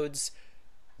 episodes,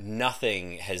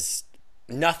 nothing has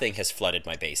flooded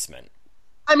my basement.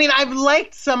 I mean, I've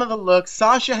liked some of the looks.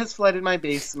 Sasha has flooded my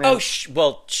basement. Oh,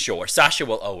 well, sure. Sasha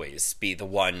will always be the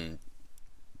one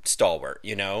stalwart,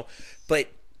 you know? But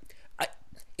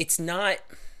it's not...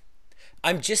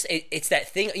 it's that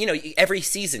thing, you know, every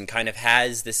season kind of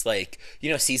has this, like, you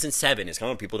know, season 7 is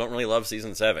kind of, people don't really love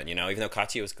season 7, you know, even though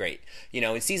Katya was great. You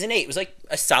know, in season 8 was like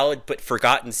a solid but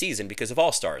forgotten season because of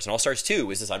All Stars, and All Stars 2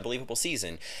 was this unbelievable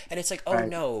season. And it's like, oh Right.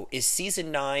 no, is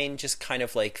season 9 just kind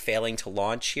of like failing to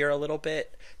launch here a little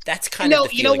bit? That's kind of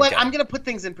the you know feeling what? going. I'm going to put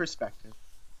things in perspective.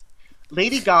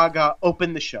 Lady Gaga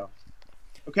opened the show.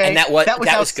 Okay? And that was good.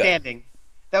 outstanding.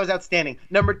 That was outstanding.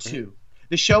 Number 2,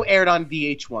 the show aired on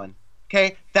VH1.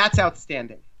 Okay? That's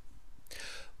outstanding.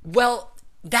 Well,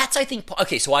 that's, I think,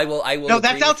 okay, so I will No, agree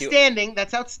that's with you. outstanding.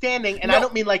 That's outstanding. And I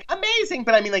don't mean like amazing,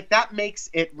 but I mean like that makes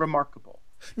it remarkable.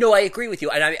 No, I agree with you,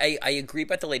 and I agree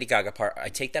about the Lady Gaga part. I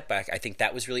take that back. I think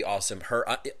that was really awesome.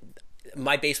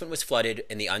 My basement was flooded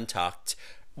in the Untucked.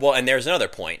 Well, and there's another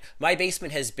point. My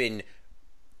basement has been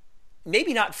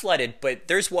maybe not flooded, but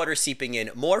there's water seeping in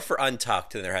more for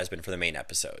Untucked than there has been for the main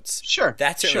episodes. Sure.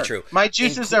 That's certainly true. My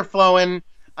juices are flowing.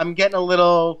 I'm getting a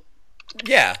little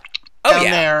Yeah. down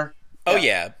there. Oh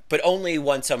yeah, but only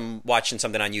once I'm watching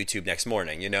something on YouTube next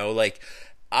morning, you know? Like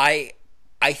I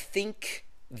think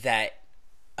that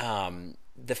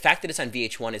the fact that it's on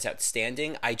VH1 is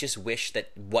outstanding. I just wish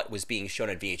that what was being shown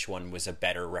on VH1 was a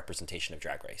better representation of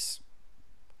Drag Race.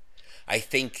 I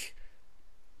think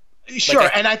Sure,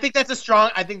 and I think that's a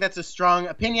strong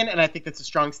opinion, and I think that's a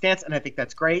strong stance, and I think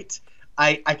that's great.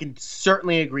 I can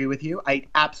certainly agree with you. I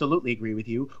absolutely agree with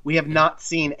you. We have not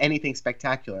seen anything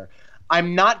spectacular.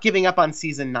 I'm not giving up on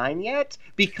season 9 yet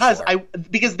because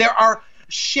because there are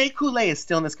Shea Coulee is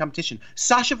still in this competition.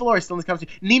 Sasha Velour is still in this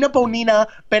competition. Nina Bonina,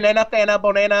 Banana Fana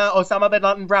Bonana, Osama Bin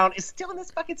Laden Brown is still in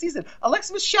this fucking season.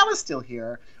 Alexa Michelle is still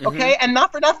here. Okay, and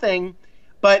not for nothing,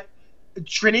 but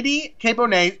Trinity K.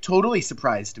 Bonet totally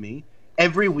surprised me.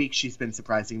 Every week she's been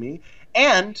surprising me.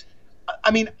 And,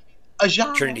 I mean,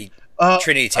 Aja... Trinity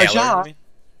Taylor?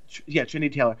 Aja, Trinity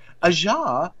Taylor.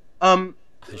 Aja,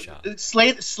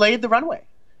 slayed the runway.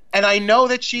 And I know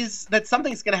that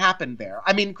something's going to happen there.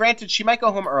 I mean, granted, she might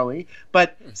go home early,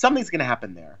 but something's going to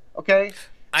happen there. Okay?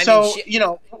 You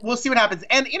know, we'll see what happens.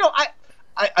 And, you know,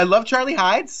 I love Charlie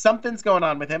Hyde. Something's going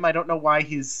on with him. I don't know why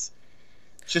he's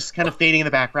just kind of fading in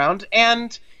the background.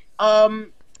 And,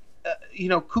 you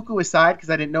know, Cuckoo aside, because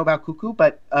I didn't know about Cuckoo,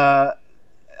 but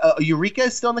Eureka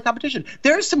is still in the competition.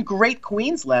 There are some great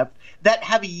queens left that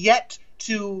have yet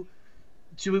to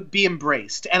be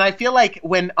embraced. And I feel like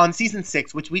when on season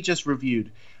 6, which we just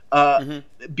reviewed,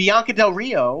 Bianca Del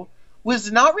Rio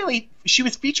was not really, she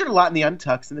was featured a lot in the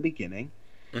Untucks in the beginning.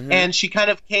 And she kind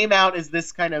of came out as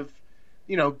this kind of,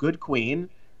 you know, good queen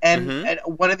and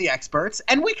one of the experts.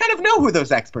 And we kind of know who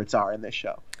those experts are in this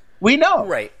show. We know.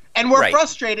 Right. And we're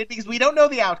frustrated because we don't know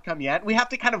the outcome yet. We have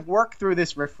to kind of work through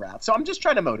this riffraff. So I'm just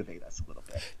trying to motivate us a little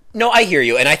bit. No, I hear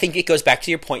you. And I think it goes back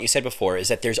to your point you said before, is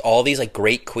that there's all these like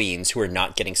great queens who are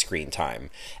not getting screen time.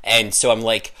 And so I'm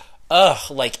like,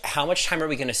 like how much time are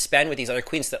we going to spend with these other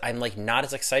queens that I'm like not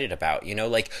as excited about? You know,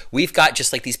 like we've got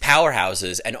just like these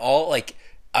powerhouses and all like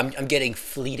I'm getting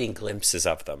fleeting glimpses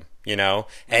of them, you know?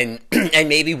 And and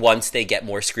maybe once they get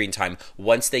more screen time,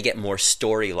 once they get more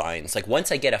storylines, like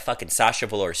once I get a fucking Sasha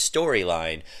Velour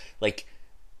storyline, like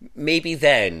maybe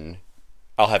then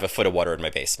I'll have a foot of water in my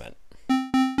basement.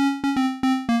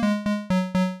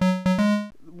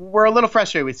 We're a little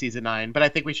frustrated with season 9, but I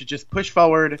think we should just push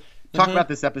forward, talk about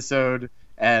this episode,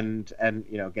 and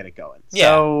you know, get it going. Yeah.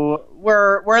 So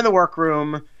we're in the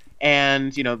workroom.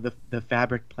 And, you know, the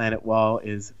Fabric Planet wall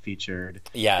is featured.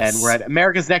 Yes. And we're at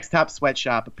America's Next Top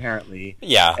Sweatshop, apparently.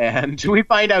 Yeah. And we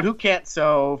find out who can't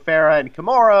sew. Farrah and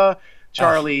Kimora.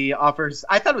 Charlie offers...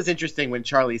 I thought it was interesting when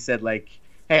Charlie said, like,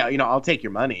 hey, you know, I'll take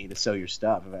your money to sew your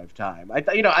stuff if I have time.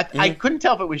 I couldn't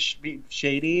tell if it was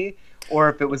shady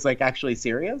or if it was, like, actually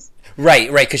serious.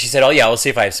 Right, because she said, oh, yeah, I'll see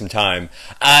if I have some time.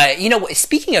 You know,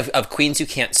 speaking of queens who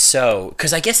can't sew,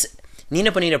 because I guess... Nina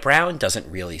Bonita Brown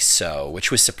doesn't really sew,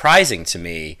 which was surprising to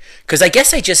me because I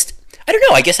guess I just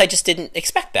didn't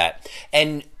expect that.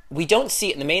 And we don't see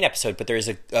it in the main episode, but there's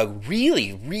a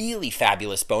really, really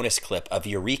fabulous bonus clip of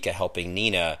Eureka helping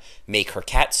Nina make her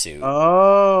catsuit.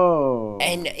 Oh.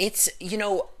 And it's, you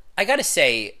know, I gotta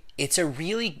say, it's a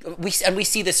really, we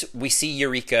see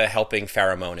Eureka helping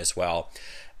Pheromone as well.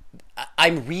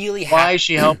 I'm really happy. Why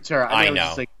she helped her. I know.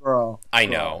 Just like, girl. I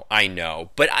know.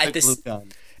 But like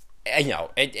I know,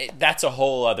 that's a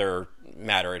whole other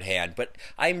matter at hand. But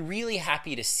I'm really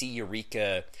happy to see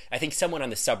Eureka. I think someone on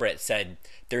the subreddit said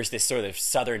there's this sort of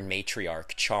Southern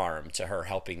matriarch charm to her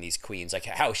helping these queens, like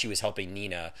how she was helping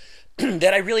Nina,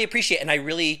 that I really appreciate. And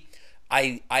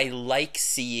I like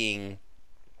seeing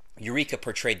Eureka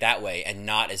portrayed that way and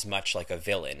not as much like a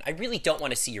villain. I really don't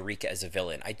want to see Eureka as a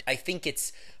villain. I think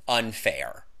it's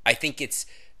unfair. I think it's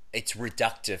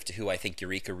reductive to who I think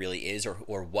Eureka really is,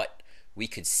 or what we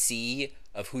could see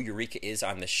of who Eureka is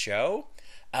on the show.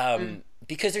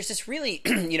 Because there's this really,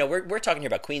 we're talking here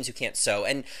about queens who can't sew,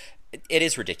 and it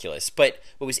is ridiculous. But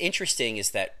what was interesting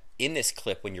is that in this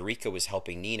clip, when Eureka was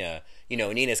helping Nina,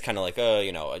 Nina's kind of like,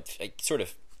 sort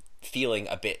of feeling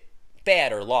a bit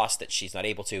bad or lost that she's not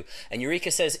able to. And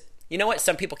Eureka says, you know what?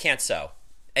 Some people can't sew.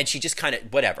 And she just kind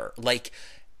of, whatever.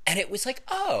 And it was like,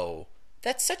 oh,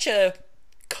 that's such a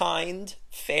kind,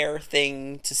 fair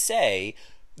thing to say.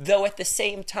 Though at the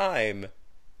same time,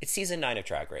 it's season 9 of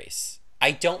Drag Race.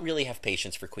 I don't really have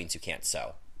patience for queens who can't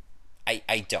sew.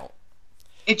 I don't.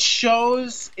 It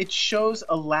shows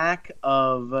a lack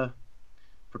of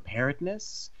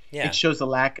preparedness. Yeah. It shows a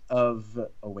lack of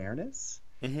awareness.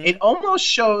 Mm-hmm. It almost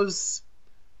shows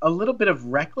a little bit of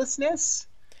recklessness,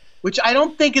 which I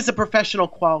don't think is a professional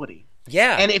quality.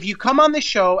 Yeah. And if you come on the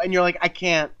show and you're like, I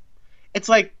can't, it's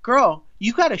like, girl,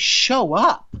 you got to show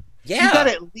up. Yeah. You got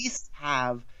to at least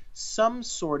have some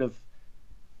sort of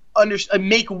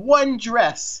make one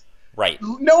dress. Right.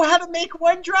 Know how to make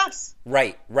one dress.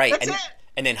 Right. That's it.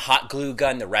 And then hot glue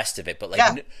gun the rest of it, but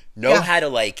Yeah. how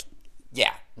to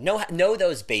know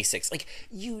those basics.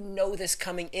 This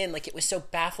coming in. It was so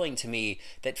baffling to me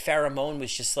that Pheromone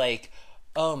was just like,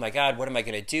 oh my God, what am I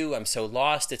going to do? I'm so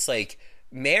lost. It's like,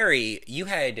 Mary, you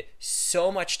had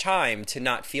so much time to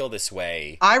not feel this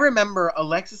way. I remember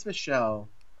Alexis Michelle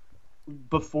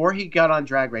before he got on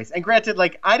Drag Race. And granted,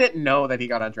 I didn't know that he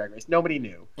got on Drag Race. Nobody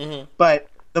knew. Mm-hmm. But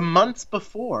the months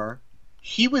before,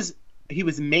 he was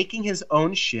making his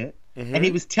own shit. Mm-hmm. And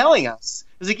he was telling us,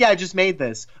 he was like, yeah, I just made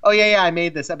this. Oh yeah, I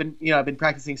made this. I've been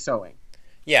practicing sewing.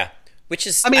 Yeah. Which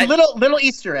is, little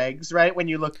Easter eggs, right? When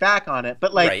you look back on it,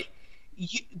 but right.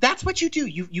 That's what you do.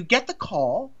 You get the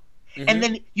call, mm-hmm. and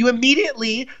then you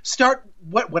immediately start.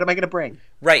 What am I going to bring?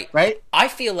 Right. Right. I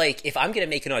feel like if I'm going to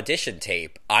make an audition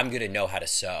tape, I'm going to know how to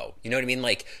sew. You know what I mean?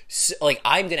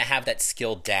 I'm going to have that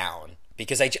skill down,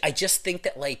 because I just think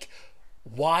that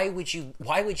why would you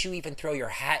even throw your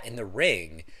hat in the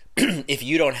ring if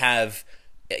you don't have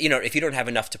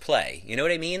enough to play? You know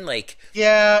what I mean?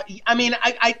 Yeah,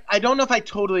 I don't know if I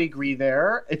totally agree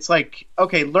there. It's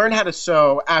okay, learn how to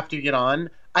sew after you get on.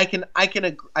 I can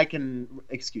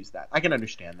excuse that. I can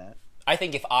understand that. I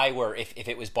think if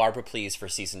it was Barbara Please for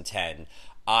season 10,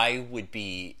 I would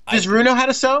be. Does Ru know how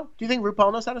to sew? Do you think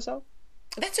RuPaul knows how to sew?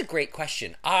 That's a great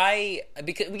question.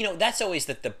 Because that's always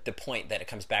the point that it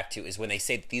comes back to, is when they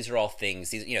say that these are all things,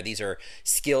 these are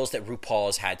skills that RuPaul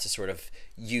has had to sort of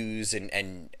use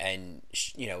and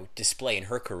display in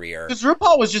her career. Because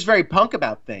RuPaul was just very punk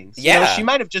about things. Yeah, she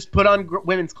might have just put on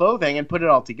women's clothing and put it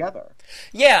all together.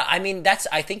 Yeah, I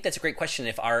think that's a great question.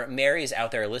 If our Mary is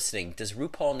out there listening, does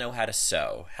RuPaul know how to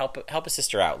sew? Help a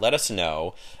sister out. Let us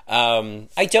know.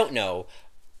 I don't know.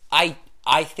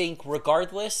 I think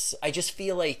regardless, I just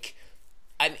feel like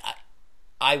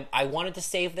I wanted to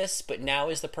save this, but now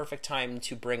is the perfect time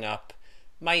to bring up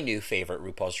my new favorite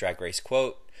RuPaul's Drag Race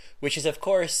quote, which is, of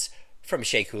course, from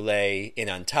Shea Coulee in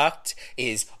Untucked,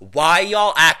 is, "Why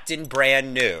y'all acting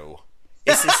brand new?"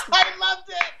 I loved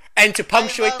it. And to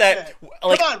punctuate that,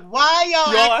 come on, why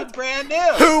y'all acting brand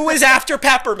new? Who was after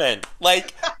Peppermint?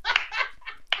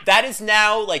 That is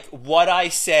now what I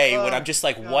say when I'm just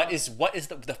what is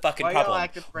the fucking problem?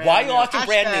 Why y'all acting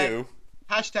brand new?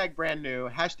 Hashtag brand new.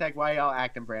 Hashtag why y'all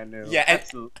acting brand new. Yeah,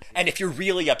 absolutely. And if you're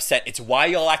really upset, it's why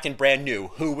y'all acting brand new.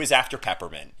 Who was after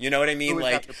Peppermint? You know what I mean? Who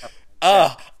was after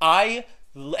Peppermint?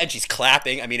 And she's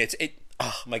clapping.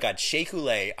 Oh my God, Shea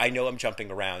Coulee. I know I'm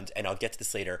jumping around, and I'll get to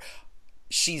this later.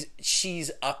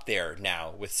 She's up there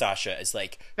now with Sasha as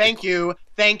Thank you.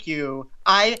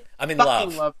 I'm in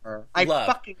love. Love her. I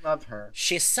fucking love her.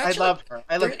 She's such. I love her.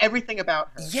 I love everything about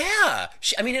her. Yeah.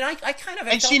 I kind of.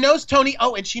 And she knows Tony.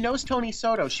 Oh, and she knows Tony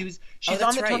Soto. She's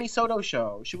on the right. Tony Soto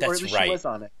show. She was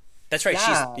on it. That's right.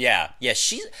 Yeah.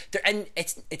 She's there, and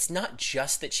it's not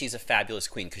just that she's a fabulous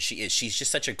queen, because she is. She's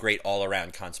just such a great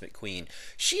all-around consummate queen.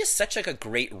 She is such a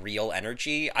great real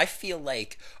energy. I feel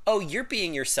you're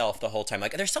being yourself the whole time.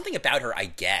 There's something about her I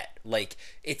get.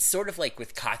 It's sort of like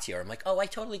with Katya. I'm I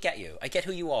totally get you. I get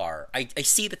who you are. I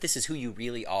see that this is who you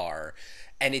really are,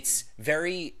 and it's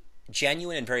very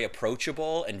genuine and very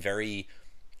approachable and very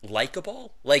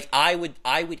likable. I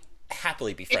would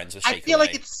happily be friends with Shea Coulee. I feel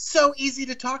like it's so easy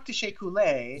to talk to Shea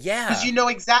Coulee. Yeah. Because you know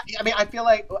exactly. I mean, I feel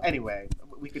like. Well, anyway,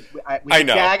 we could I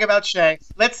know. gag about Shea.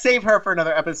 Let's save her for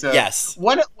another episode. Yes.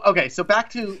 Okay, so back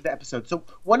to the episode. So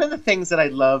one of the things that I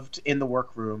loved in the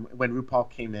workroom when RuPaul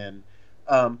came in.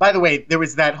 By the way, there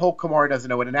was that whole Kimora doesn't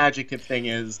know what an adjective thing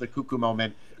is, the cuckoo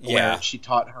moment, where she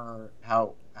taught her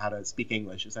how to speak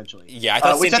English, essentially. Yeah, I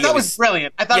thought which I thought was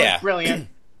brilliant. I thought it was brilliant.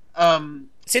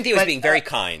 Cynthia was being very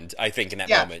kind, I think, in that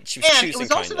moment. She was choosing it was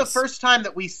kindness. also the first time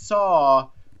that we saw,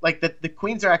 like, that the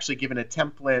queens are actually given a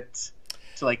template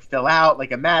to, like, fill out,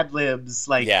 like, a Mad Libs.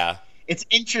 Like, it's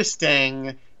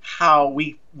interesting how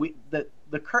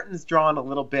the curtain's drawn a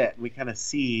little bit, and we kind of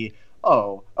see,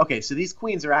 oh, okay, so these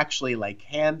queens are actually, like,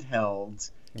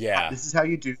 handheld. Yeah. This is how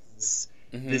you do this.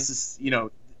 Mm-hmm. This is,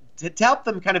 to help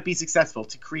them kind of be successful,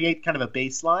 to create kind of a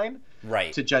baseline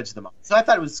to judge them on. So I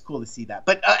thought it was cool to see that.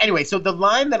 But anyway, so the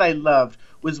line that I loved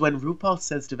was when RuPaul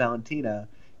says to Valentina,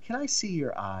 "Can I see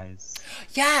your eyes?"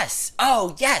 Yes.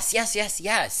 Oh, yes.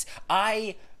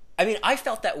 I mean, I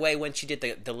felt that way when she did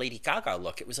the Lady Gaga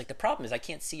look. It was like, the problem is I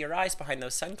can't see your eyes behind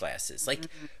those sunglasses. Like,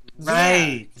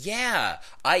 right. Yeah.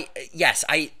 I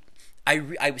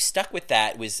was stuck with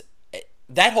that. Was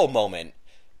that whole moment.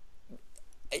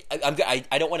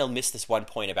 I don't want to miss this one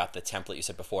point about the template you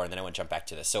said before, and then I want to jump back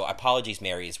to this. So apologies,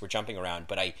 Mary, as we're jumping around,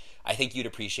 but I think you'd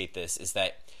appreciate this, is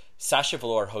that Sasha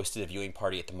Velour hosted a viewing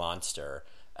party at the Monster,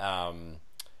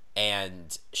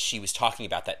 and she was talking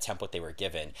about that template they were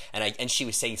given, and she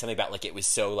was saying something about, like, it was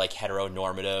so, like,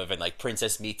 heteronormative, and, like,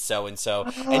 princess meets so-and-so,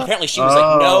 and apparently she was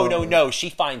like, no, she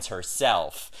finds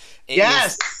herself.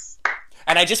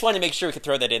 And I just wanted to make sure we could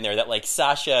throw that in there, that, like,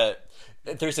 Sasha...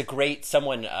 There's a great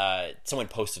someone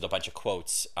posted a bunch of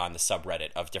quotes on the subreddit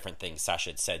of different things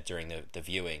Sasha had said during the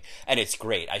viewing, and it's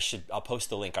great. I'll post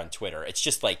the link on Twitter. It's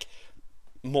just like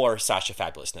more Sasha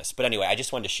fabulousness. But anyway, I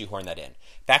just wanted to shoehorn that in.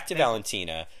 Back to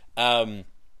Valentina. So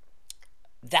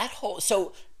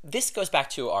this goes back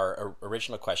to our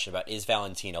original question about, is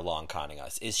Valentina long conning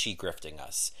us? Is she grifting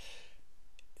us?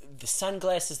 The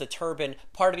sunglasses, the turban,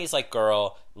 part of me is like,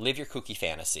 girl, live your kooky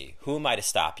fantasy. Who am I to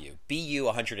stop you? Be you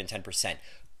 110%.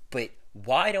 But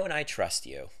why don't I trust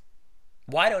you?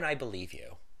 Why don't I believe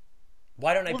you?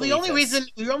 Why don't I believe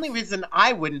the only reason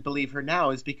I wouldn't believe her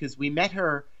now is because we met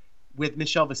her with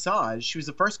Michelle Visage. She was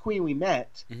the first queen we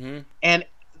met. Mm-hmm.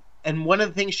 And one of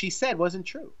the things she said wasn't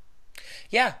true.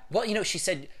 Yeah. Well, she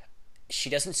said she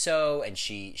doesn't sew, and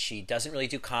she doesn't really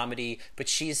do comedy, but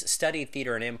she's studied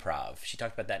theater and improv. She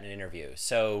talked about that in an interview.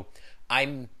 So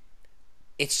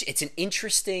it's an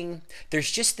interesting, there's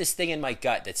just this thing in my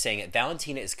gut that's saying that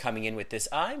Valentina is coming in with this,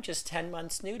 I'm just 10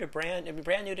 months new to brand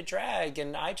new to drag,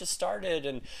 and I just started,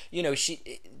 and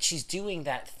she's doing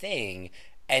that thing,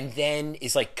 and then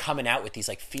is like coming out with these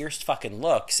like fierce fucking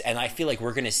looks, and I feel like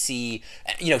we're gonna see,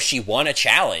 she won a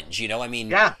challenge, I mean,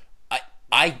 yeah.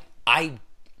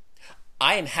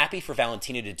 I am happy for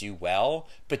Valentina to do well,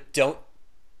 but don't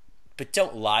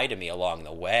lie to me along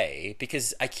the way,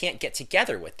 because I can't get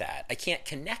together with that. I can't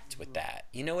connect with that.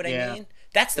 You know what I mean?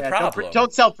 That's the problem.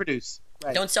 Don't self-produce.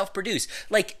 Right. Don't self-produce.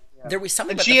 Like, there was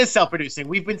something. And she is self-producing.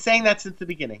 We've been saying that since the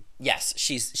beginning. Yes,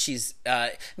 she's.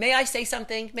 May I say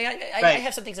something? I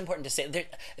have some things important to say.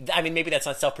 I mean, maybe that's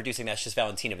not self-producing. That's just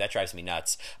Valentina. But that drives me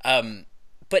nuts.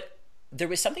 But there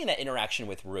was something in that interaction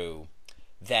with Rue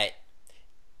that.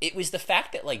 It was the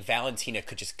fact that, like, Valentina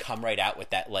could just come right out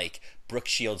with that, like, Brooke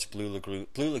Shields Blue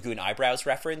Lagoon eyebrows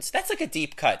reference. That's like a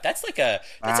deep cut. That's a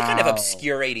kind of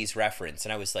obscure 80s reference.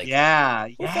 And I was like, yeah,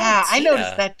 I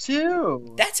noticed that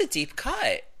too. That's a deep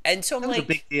cut. And so I'm like, that was a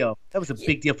big deal. That was a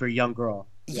big deal for a young girl.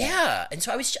 Yeah. And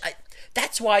so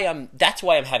that's why I'm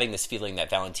having this feeling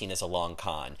that Valentina's a long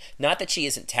con. Not that she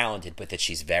isn't talented, but that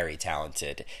she's very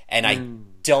talented. And I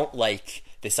don't like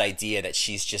this idea that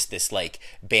she's just this, like,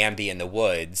 Bambi in the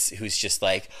woods who's just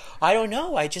like, I don't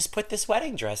know, I just put this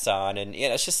wedding dress on, and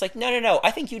it's just like, no,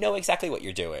 I think you know exactly what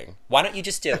you're doing. Why don't you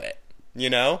just do it?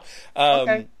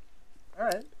 Okay. All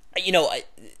right.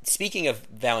 Speaking of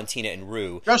Valentina and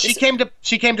Rue, no, she came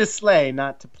to slay,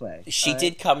 not to play. She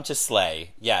did come to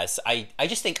slay. Yes, I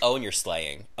just think own your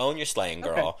slaying,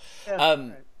 girl. Okay. Yeah,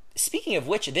 Speaking of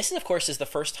which, this, of course, is the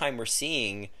first time we're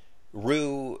seeing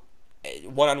Rue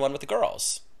one-on-one with the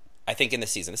girls, I think, in the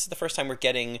season. This is the first time we're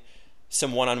getting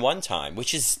some one-on-one time,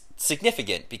 which is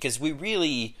significant because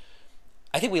I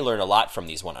think we learned a lot from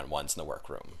these one-on-ones in the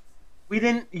workroom. We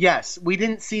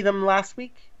didn't see them last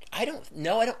week. I don't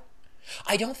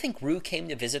think Rue came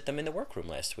to visit them in the workroom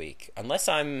last week, unless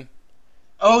I'm...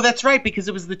 Oh, that's right, because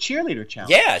it was the cheerleader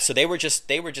challenge. Yeah, so they were just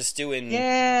doing...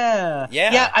 Yeah.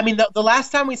 I mean, the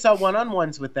last time we saw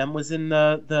one-on-ones with them was in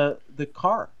the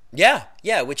car. Yeah,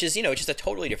 yeah, which is, just a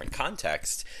totally different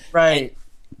context. Right.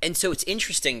 And so it's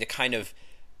interesting to kind of,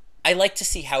 I like to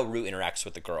see how Rue interacts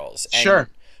with the girls. And, Sure.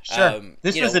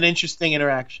 This you was know, an interesting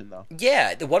interaction, though.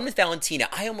 Yeah, the one with Valentina,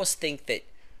 I almost think that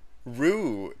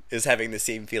Rue is having the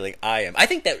same feeling I am. I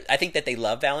think that they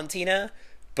love Valentina,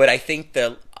 but I think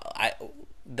the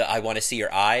I want to see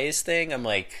your eyes thing, I'm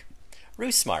like,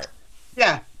 Rue's smart.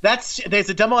 Yeah, there's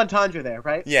a double entendre there,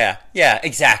 right? Yeah,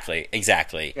 exactly.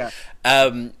 Yeah.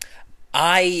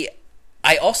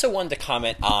 I also wanted to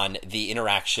comment on the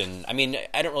interaction. I mean,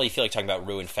 I don't really feel like talking about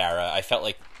Rue and Farrah. I felt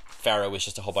like Farrah was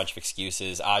just a whole bunch of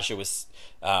excuses. Aja was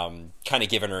kind of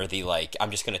giving her the, like,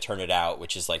 I'm just going to turn it out,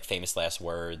 which is like famous last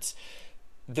words.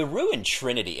 The Rue and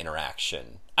Trinity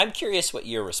interaction, I'm curious what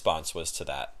your response was to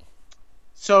that.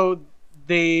 So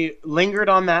they lingered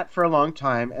on that for a long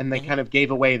time, and they kind of gave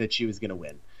away that she was going to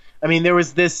win. I mean, there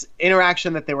was this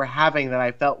interaction that they were having that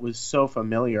I felt was so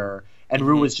familiar, and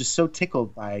Rue was just so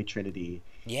tickled by Trinity.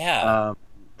 Yeah.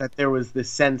 That there was this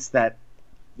sense that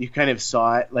you kind of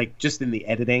saw it, like, just in the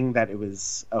editing, that it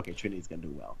was, okay, Trinity's going to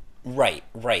do well. Right.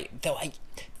 Though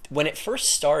when it first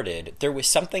started, there was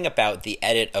something about the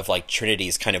edit of, like,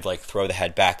 Trinity's kind of, like, throw the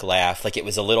head back laugh. Like, it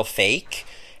was a little fake.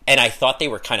 And I thought they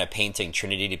were kind of painting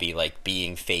Trinity to be, like,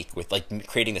 being fake with, like,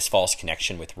 creating this false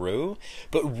connection with Rue.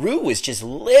 But Rue was just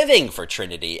living for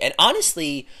Trinity. And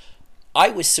honestly, I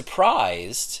was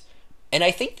surprised. And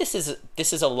I think this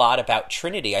is a lot about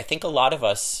Trinity. I think a lot of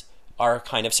us are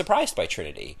kind of surprised by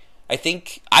Trinity. I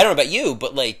don't know about you,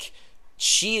 but, like,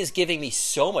 she is giving me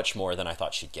so much more than I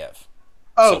thought she'd give.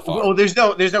 Oh, well, there's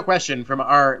no question from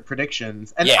our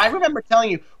predictions. And Yeah. I remember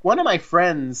telling you, one of my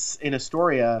friends in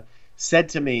Astoria said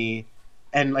to me,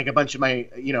 and like a bunch of my,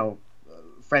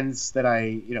 friends that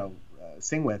I,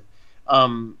 sing with,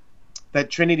 that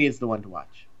Trinity is the one to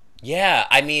watch. Yeah,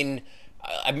 I mean,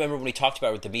 I remember when we talked about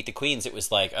it with the Meet the Queens, it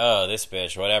was like, oh, this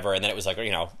bitch, whatever. And then it was like,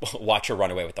 watch her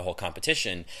run away with the whole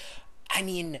competition. I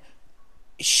mean,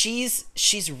 she's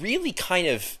really kind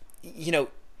of,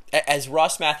 as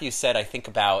Ross Matthews said, I think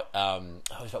about,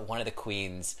 it was about one of the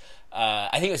queens. I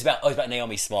think it was about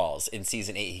Naomi Smalls in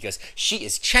season 8. He goes, she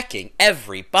is checking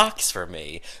every box for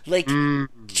me. Like,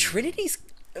 Trinity's,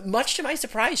 much to my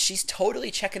surprise, she's totally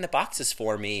checking the boxes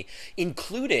for me,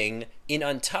 including in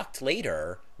Untucked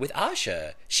later with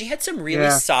Aja. She had some really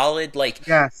solid, like...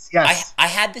 Yes. I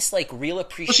had this, like, real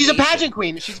appreciation. Well, she's a pageant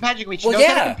queen. She knows how to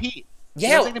compete. She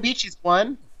knows how to compete. She's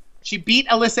won. She beat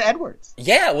Alyssa Edwards.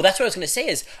 Yeah, well, that's what I was going to say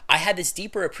is I had this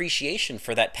deeper appreciation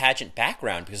for that pageant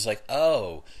background because, like,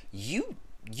 oh, you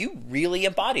really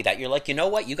embody that. You're like, you know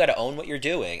what? You got to own what you're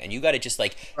doing, and you got to just,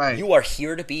 like, you are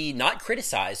here to be not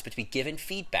criticized, but to be given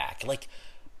feedback. Like,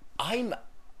 I'm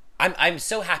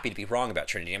so happy to be wrong about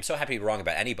Trinity. I'm so happy to be wrong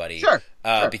about anybody. Sure.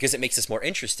 Because it makes us more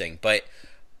interesting. But,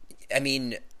 I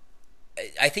mean,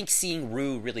 I think seeing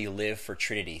Rue really live for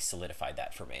Trinity solidified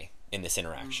that for me in this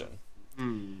interaction.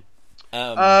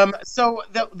 So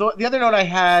the other note I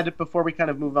had before we kind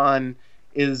of move on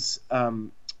is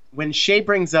when Shay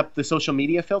brings up the social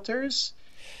media filters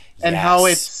and how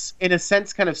it's, in a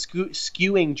sense, kind of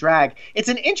skewing drag. It's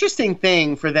an interesting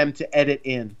thing for them to edit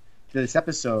in this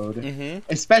episode,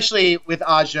 especially with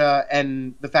Aja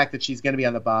and the fact that she's going to be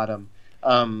on the bottom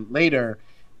later.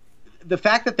 The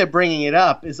fact that they're bringing it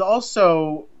up is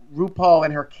also RuPaul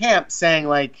and her camp saying,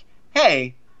 like,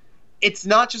 hey, it's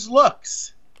not just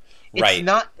looks.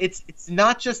 It's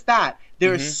not just that.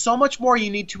 There is so much more you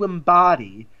need to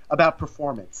embody about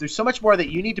performance. There's so much more that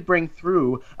you need to bring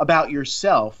through about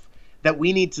yourself that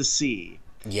we need to see.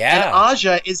 Yeah. And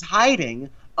Aja is hiding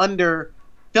under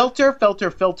filter,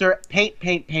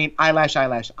 paint,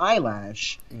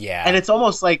 eyelash. Yeah. And it's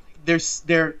almost like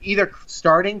they're either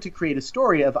starting to create a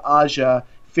story of Aja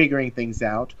figuring things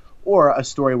out or a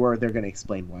story where they're going to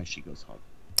explain why she goes home.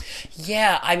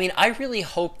 Yeah, I mean, I really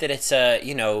hope that it's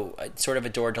sort of a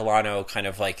Dora Delano kind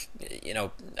of like,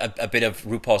 a bit of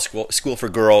RuPaul's School for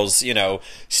Girls,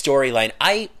 storyline.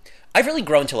 I've really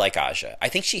grown to like Aja. I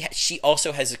think she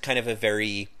also has a kind of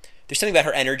there's something about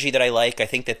her energy that I like. I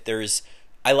think that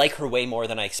I like her way more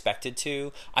than I expected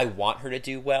to. I want her to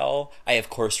do well. I, of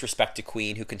course, respect a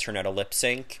queen who can turn out a lip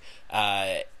sync.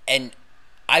 And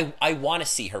I want to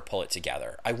see her pull it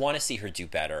together. I want to see her do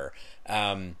better.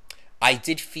 I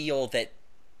did feel that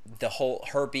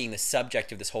her being the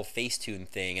subject of this whole Facetune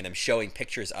thing and them showing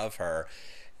pictures of her,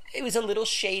 it was a little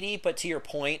shady, but to your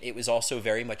point, it was also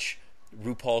very much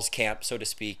RuPaul's camp, so to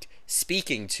speak,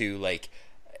 speaking to, like,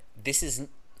 this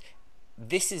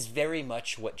is very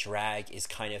much what drag is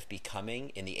kind of becoming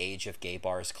in the age of gay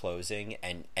bars closing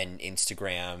and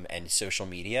Instagram and social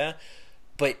media.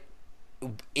 But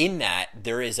in that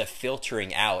there is a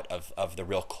filtering out of the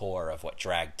real core of what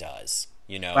drag does,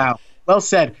 you know? Wow. Well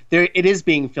said. There, it is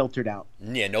being filtered out.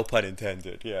 Yeah, no pun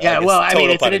intended. Yeah. Yeah. Well, I mean,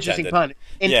 it's an interesting intended.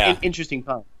 pun. Yeah. Interesting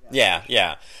pun.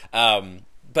 Yeah.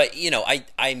 But you know,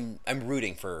 I'm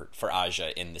rooting for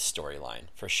Aja in this storyline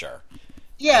for sure.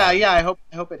 Yeah. I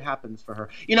hope it happens for her.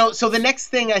 You know, so the next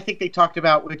thing I think they talked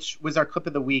about, which was our clip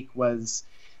of the week, was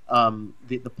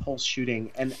the Pulse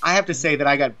shooting, and I have to say that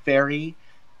I got very,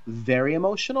 very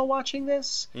emotional watching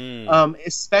this,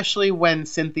 especially when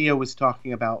Cynthia was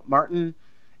talking about Martin,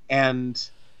 and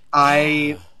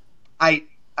I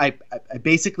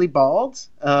basically bawled.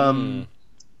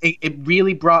 It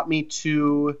really brought me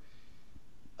to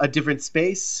a different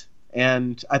space,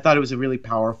 and I thought it was a really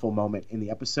powerful moment in the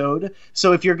episode.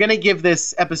 So if you're going to give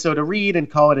this episode a read and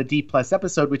call it a D+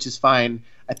 episode, which is fine,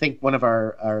 I think one of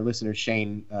our listeners,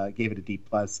 Shane, gave it a D+,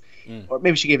 or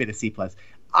maybe she gave it a C+.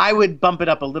 I would bump it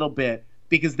up a little bit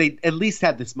because they at least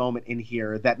had this moment in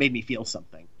here that made me feel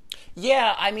something.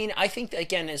 Yeah, I mean, I think,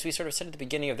 again, as we sort of said at the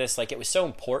beginning of this, like, it was so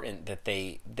important that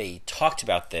they talked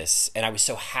about this, and I was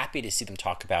so happy to see them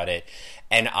talk about it,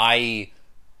 and I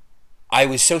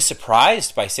was so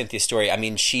surprised by Cynthia's story. I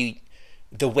mean,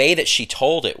 the way that she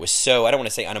told it was so, I don't want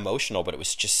to say unemotional, but it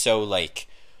was just so, like,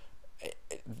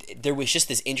 there was just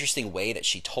this interesting way that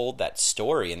she told that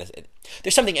story, and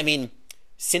there's something, I mean,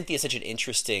 Cynthia's such an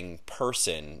interesting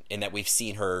person in that we've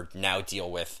seen her now deal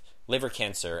with liver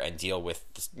cancer and deal with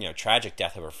this, you know, tragic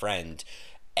death of her friend,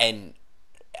 and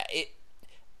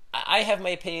I have my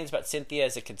opinions about Cynthia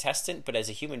as a contestant, but as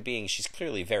a human being, she's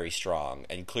clearly very strong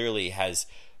and clearly has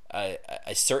a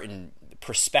certain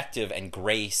perspective and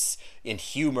grace and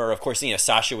humor. Of course, you know,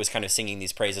 Sasha was kind of singing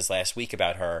these praises last week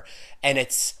about her, and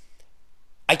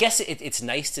I guess it's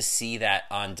nice to see that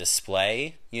on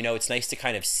display. You know, it's nice to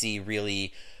kind of see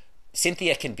really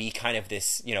Cynthia can be kind of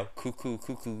this, you know, cuckoo,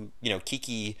 you know,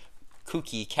 kooky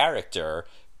character,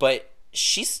 but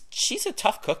she's a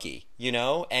tough cookie, you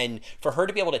know, and for her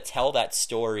to be able to tell that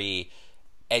story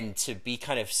and to be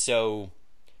kind of so,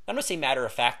 I'm not say matter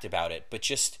of fact about it, but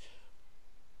just,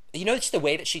 you know, just the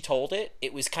way that she told it,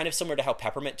 it was kind of similar to how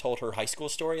Peppermint told her high school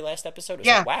story last episode. It was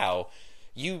like, wow,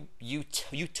 you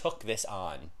took this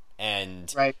on,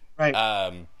 and right.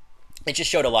 It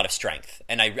just showed a lot of strength,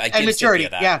 and I and maturity.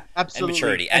 That. Yeah,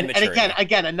 absolutely. And maturity. And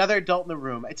again, another adult in the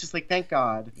room. It's just like, thank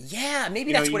God. Yeah,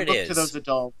 maybe that's what it is. You look to those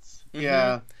adults. Mm-hmm.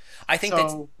 Yeah, I think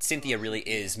that Cynthia really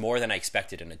is more than I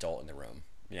expected an adult in the room.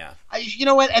 Yeah. You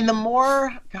know what? And the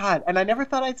more, God, and I never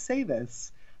thought I'd say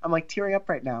this. I'm like tearing up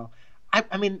right now.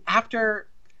 I mean, after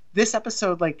this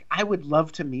episode, like, I would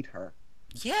love to meet her.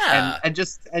 Yeah. And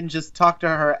just talk to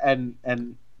her and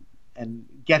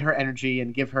get her energy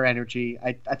and give her energy.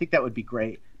 I think that would be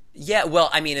great. Yeah, well,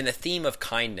 I mean, in the theme of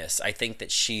kindness, I think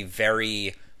that she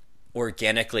very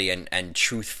organically and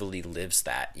truthfully lives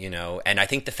that, you know? And I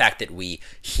think the fact that we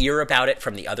hear about it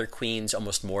from the other queens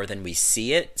almost more than we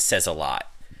see it says a lot.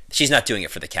 She's not doing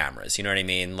it for the cameras, you know what I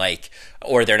mean? Like,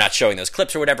 or they're not showing those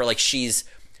clips or whatever. Like, she's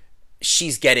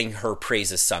getting her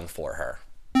praises sung for her.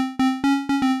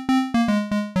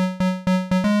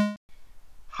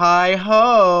 Hi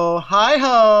ho.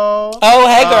 Oh,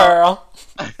 hey girl.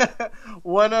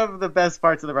 One of the best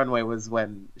parts of the runway was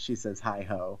when she says hi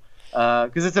ho.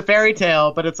 Because it's a fairy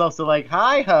tale, but it's also like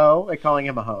hi ho, like calling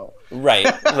him a hoe. Right.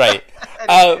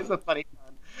 It's a funny one.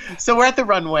 So we're at the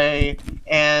runway,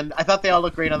 and I thought they all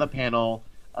looked great on the panel.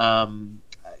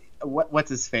 What's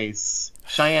his face?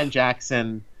 Cheyenne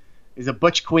Jackson is a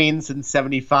butch queen since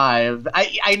 '75.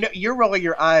 I know you're rolling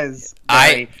your eyes.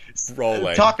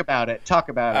 Rolling. Talk about it.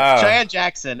 Oh. Cheyenne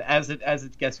Jackson as a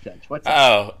guest judge. What's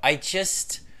up? Oh,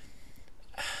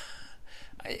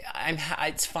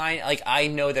 it's fine. Like, I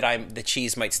know that the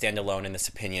cheese might stand alone in this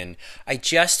opinion. I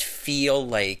just feel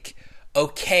like,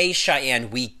 okay,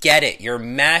 Cheyenne, we get it. You're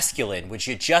masculine. Would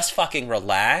you just fucking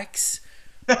relax?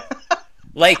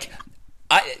 Like,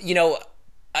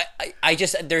 I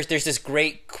just, there's this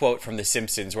great quote from The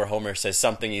Simpsons where Homer says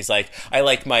something. He's like, I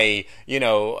like my, I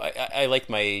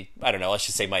don't know, let's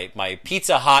just say my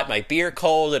pizza hot, my beer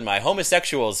cold, and my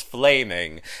homosexuals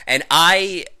flaming. And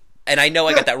I know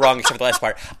I got that wrong except for the last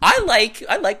part. I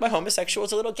like my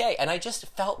homosexuals a little gay. And I just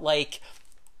felt like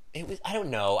it was, I don't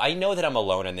know. I know that I'm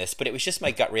alone in this, but it was just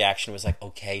my gut reaction was like,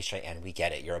 okay, Cheyenne, we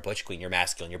get it. You're a butch queen. You're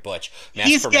masculine. You're butch.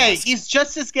 He's gay. He's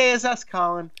just as gay as us,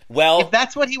 Colin. Well, if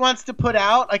that's what he wants to put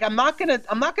out, like, I'm not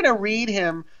gonna read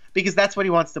him because that's what he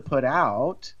wants to put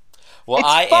out. Well,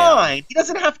 it's fine. He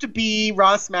doesn't have to be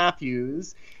Ross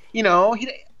Matthews. You know,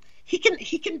 he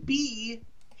can be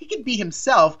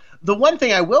himself. The one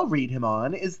thing I will read him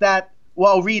on is that,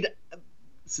 well, I'll read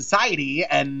society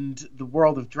and the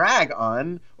world of drag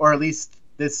on, or at least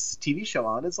this TV show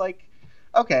on, is like,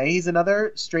 okay, he's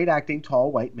another straight acting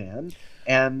tall white man,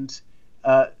 and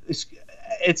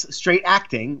it's straight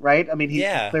acting, right? I mean, he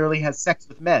clearly has sex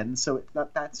with men, so it's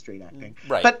not that straight acting,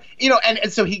 right? But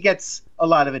and so he gets a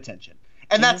lot of attention,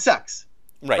 and that sucks,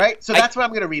 right? So that's what I'm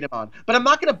going to read him on, but I'm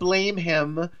not going to blame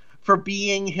him for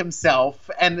being himself,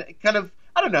 and kind of,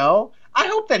 I don't know. I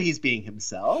hope that he's being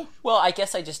himself. Well, I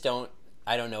guess I just don't.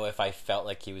 I don't know if I felt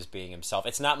like he was being himself.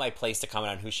 It's not my place to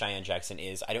comment on who Cheyenne Jackson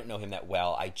is. I don't know him that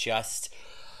well.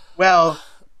 Well,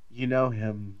 you know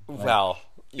him. Well,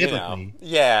 biblically.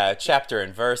 Yeah, chapter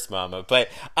and verse, mama. But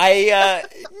I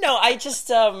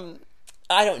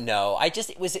don't know.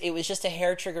 It was just a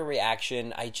hair trigger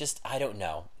reaction. I don't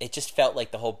know. It just felt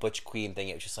like the whole Butch Queen thing.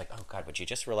 It was just like, oh God, would you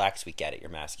just relax? We get it.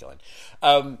 You're masculine.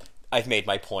 I've made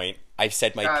my point. I've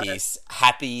said my piece.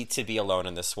 Happy to be alone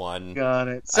in this one. Got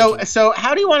it. So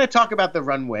how do you want to talk about the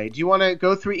runway? Do you want to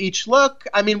go through each look?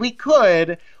 I mean, we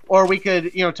could, or we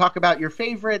could, talk about your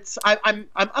favorites. I'm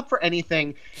up for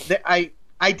anything. I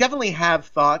definitely have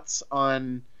thoughts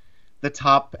on the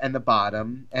top and the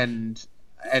bottom and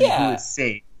who is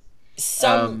safe.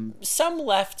 Some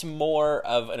left more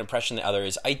of an impression than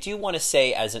others. I do want to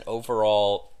say, as an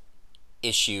overall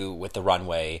issue with the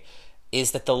runway,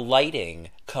 is that the lighting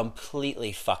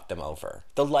completely fucked them over.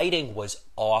 The lighting was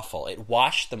awful. It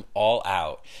washed them all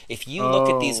out. If you look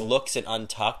at these looks in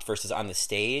Untucked versus on the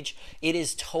stage, it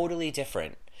is totally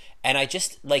different. And I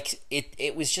just,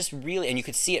 it was just really, and you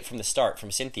could see it from the start,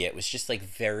 from Cynthia, it was just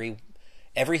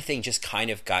everything just kind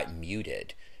of got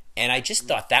muted. And I just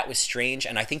thought that was strange,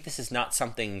 and I think this is not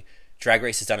something Drag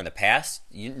Race has done in the past.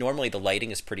 Normally the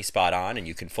lighting is pretty spot on and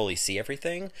you can fully see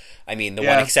everything. I mean, the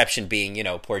one exception being,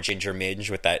 poor Ginger Minge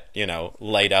with that,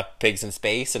 light up Pigs in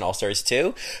Space and All Stars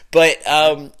 2. But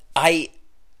I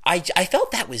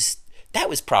felt that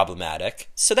was problematic.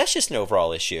 So that's just an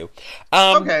overall issue.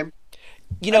 Okay.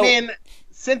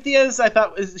 Cynthia's, I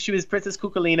thought she was Princess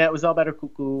Kukulina. It was all about her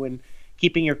cuckoo and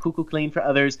keeping your cuckoo clean for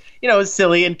others. It was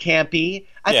silly and campy.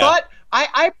 I thought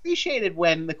I appreciated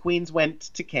when the queens went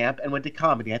to camp and went to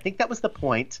comedy. I think that was the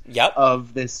point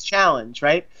of this challenge,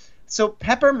 right? So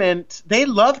Peppermint, they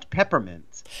loved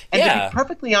Peppermint. And to be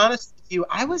perfectly honest with you,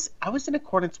 I was in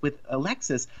accordance with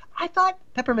Alexis. I thought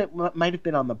Peppermint might have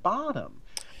been on the bottom.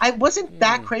 I wasn't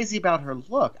that crazy about her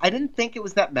look. I didn't think it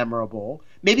was that memorable.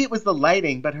 Maybe it was the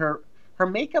lighting, but her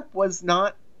makeup was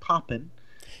not popping.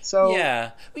 So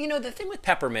well, the thing with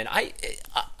Peppermint, I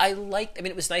liked. I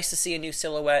mean, it was nice to see a new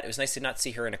silhouette. It was nice to not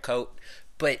see her in a coat,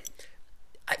 but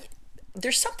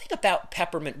there's something about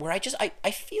Peppermint where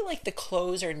I feel like the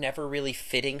clothes are never really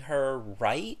fitting her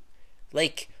right.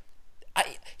 Like,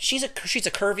 she's a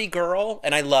curvy girl,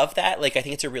 and I love that. Like, I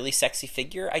think it's a really sexy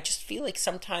figure. I just feel like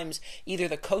sometimes either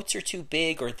the coats are too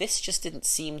big or this just didn't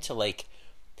seem to, like,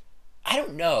 I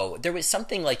don't know. There was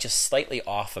something just slightly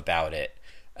off about it.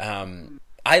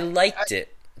 I liked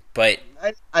it, but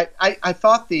I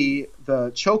thought the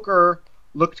choker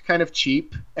looked kind of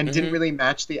cheap and didn't really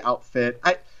match the outfit.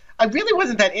 I really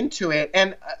wasn't that into it,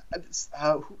 and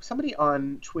somebody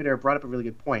on Twitter brought up a really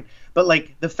good point. But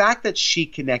the fact that she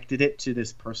connected it to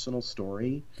this personal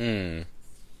story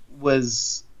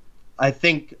was, I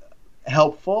think,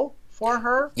 helpful for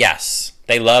her. Yes,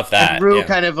 they love that. And Rue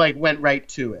kind of went right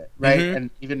to it, right,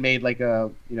 and even made a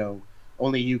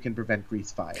only you can prevent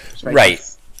grease fires, right?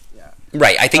 Right.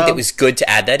 Right. I think it was good to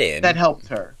add that in. That helped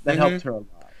her. That helped her a lot.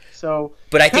 So,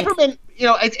 but I Peppermint,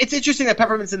 it's interesting that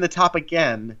Peppermint's in the top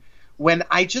again when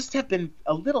I just have been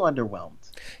a little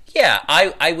underwhelmed. Yeah,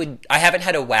 I haven't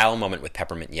had a wow moment with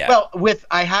Peppermint yet. Well,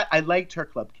 I liked her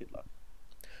Club Kid look.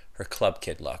 Her Club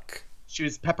Kid look. She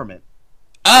was Peppermint.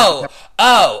 Oh,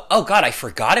 God, I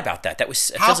forgot about that. That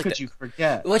was. How could you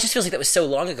forget? Well, it just feels like that was so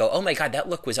long ago. Oh my God, that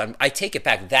look was. I take it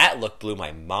back. That look blew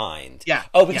my mind. Yeah.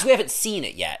 Oh, because we haven't seen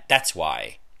it yet. That's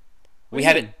why. We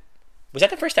haven't. Was that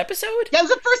the first episode? Yeah, it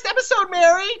was the first episode,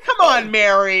 Mary. Come on,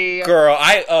 Mary. Girl,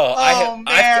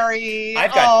 Mary.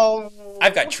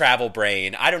 I've got travel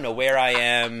brain. I don't know where I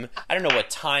am. I don't know what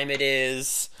time it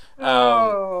is.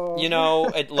 I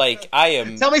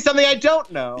am. Tell me something I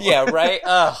don't know. Yeah, right.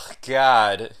 Oh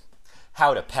God,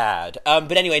 how to pad.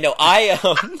 But anyway, no,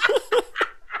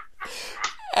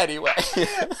 anyway,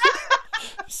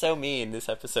 so mean this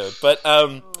episode. But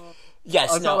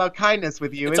yes, it's all about kindness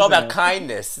with you. It's all about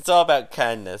kindness. It's all about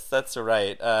kindness. That's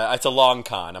right. It's a long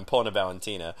con. I'm pulling a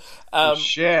Valentina.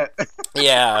 Shit.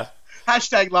 Yeah.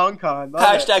 Hashtag long con.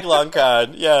 Hashtag long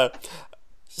con. Yeah.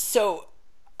 So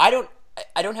I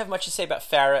don't have much to say about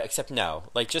Farrah except no.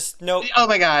 Just no. Oh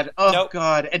my God. Oh nope.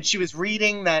 God. And she was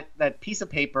reading that piece of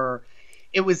paper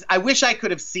it was. I wish I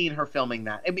could have seen her filming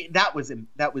that. I mean, that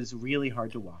was really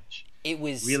hard to watch. It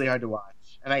was really hard to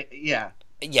watch, and yeah.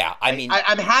 I mean,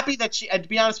 I'm happy that she. And to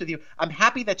be honest with you, I'm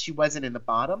happy that she wasn't in the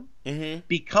bottom mm-hmm.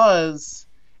 because.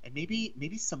 And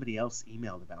maybe somebody else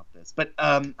emailed about this, but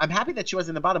I'm happy that she was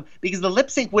in the bottom because the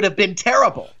lip sync would have been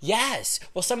terrible. Yes.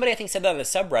 Well, somebody I think said that on the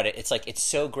subreddit. It's like it's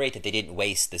so great that they didn't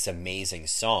waste this amazing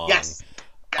song. Yes.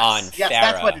 On yes, Farrah.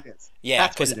 that's what it is. Yeah,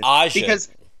 because Aja. Because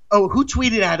who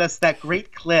tweeted at us that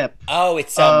great clip? Oh,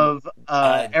 it's of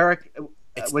Eric.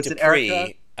 Was Dupree.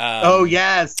 It Erica?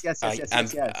 Yes.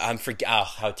 Oh,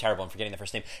 how terrible! I'm forgetting the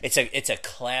first name. It's a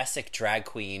classic drag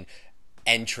queen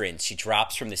entrance. She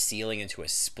drops from the ceiling into a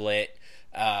split,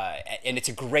 and it's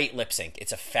a great lip sync.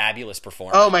 It's a fabulous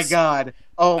performance. Oh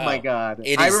my god!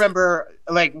 I remember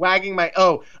like wagging my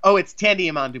it's Tandy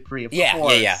Iman Dupree. Of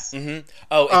course. Yeah.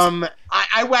 Mm-hmm.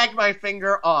 I wagged my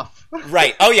finger off.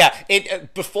 Right. Oh yeah.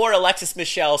 Before Alexis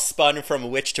Michelle spun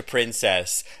from witch to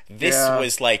princess, this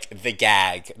was like the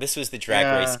gag. This was the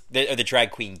drag race, the drag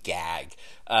queen gag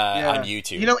on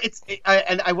YouTube. You know,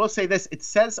 and I will say this. It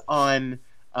says on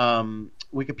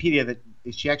Wikipedia that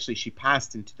she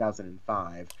passed in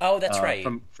 2005. Oh, that's right.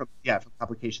 From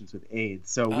complications with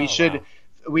AIDS. So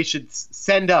we should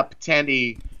send up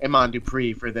Tandy Iman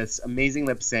Dupree for this amazing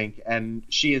lip sync, and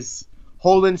she is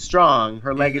holding strong.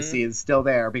 Her legacy is still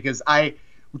there because I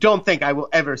don't think I will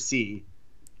ever see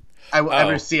a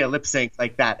lip sync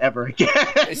like that ever again.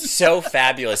 It's so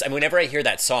fabulous. I mean, whenever I hear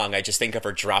that song, I just think of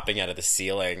her dropping out of the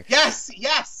ceiling. Yes.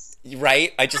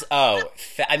 Right? I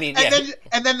mean,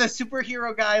 and then the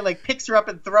superhero guy like picks her up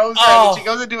and throws her, and she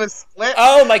goes into a split.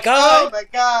 Oh my god!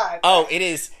 Oh, it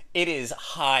is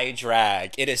high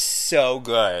drag. It is so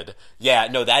good. Yeah,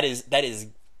 no, that is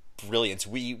brilliant.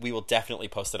 We will definitely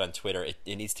post it on Twitter.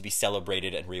 It needs to be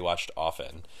celebrated and rewatched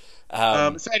often.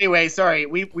 So anyway, sorry,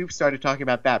 we started talking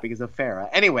about that because of Farrah.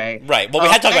 Anyway, right. Well, we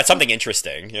had to talk about something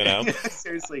interesting, you know.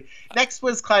 Seriously. Next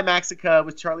was Climaxica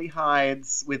with Charlie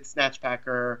Hides with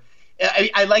Snatchpacker.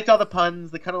 I liked all the puns.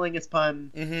 The cunnilingus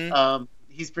pun. Mm-hmm.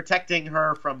 He's protecting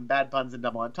her from bad puns and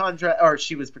double entendre, or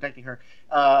she was protecting her.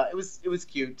 It was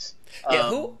cute. Yeah.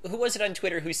 Who was it on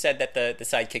Twitter who said that the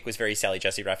sidekick was very Sally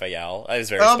Jesse Raphael? I was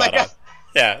very spot on.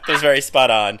 Yeah, it was very spot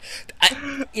on.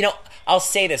 I'll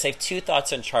say this. I have two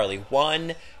thoughts on Charlie.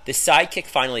 One, the sidekick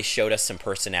finally showed us some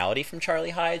personality from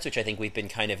Charlie Hides, which I think we've been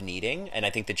kind of needing, and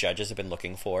I think the judges have been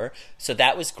looking for. So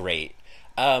that was great.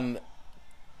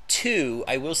 Two,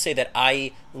 I will say that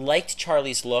I liked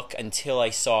Charlie's look until I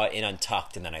saw it in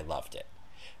Untucked, and then I loved it.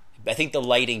 I think the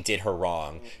lighting did her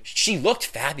wrong. She looked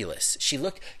fabulous. She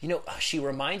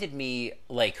reminded me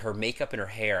like her makeup and her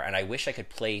hair, and I wish I could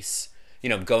place...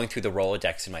 I'm going through the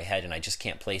Rolodex in my head and I just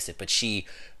can't place it. But she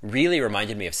really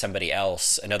reminded me of somebody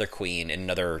else, another queen in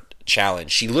another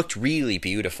challenge. She looked really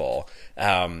beautiful.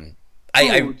 You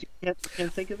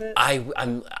can't think of it?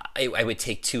 I would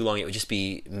take too long. It would just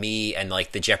be me and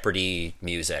like the Jeopardy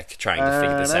music trying to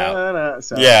figure this out.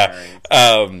 Sorry.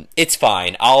 Yeah. It's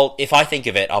fine. If I think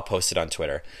of it, I'll post it on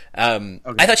Twitter. Okay.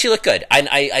 I thought she looked good. And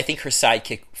I think her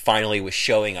sidekick finally was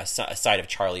showing us a side of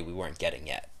Charlie we weren't getting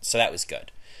yet. So that was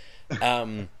good.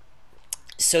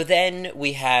 So then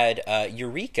we had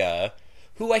Eureka,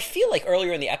 who I feel like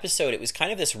earlier in the episode it was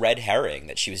kind of this red herring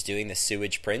that she was doing the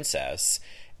sewage princess,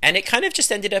 and it kind of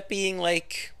just ended up being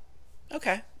like,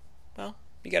 okay, well,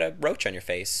 you got a roach on your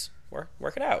face, work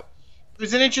it out. It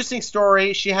was an interesting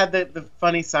story. She had the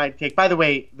funny sidekick. By the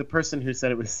way, the person who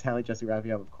said it was Sally Jesse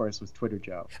Raphael, of course, was Twitter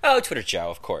Joe. Oh, Twitter Joe,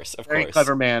 of course. Very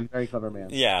clever man.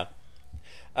 Yeah.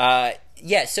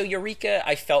 So Eureka,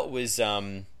 I felt was...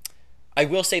 I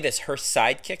will say this, her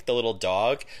sidekick, the little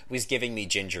dog, was giving me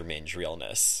Ginger Minge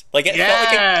realness. Like, it felt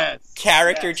like a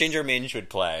character Ginger Minge would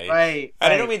play. Right.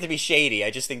 And I don't mean to be shady,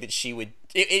 I just think that she would...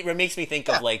 It makes me think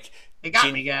of, like... You got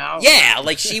me, gal. Yeah,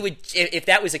 like, she would... If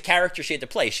that was a character she had to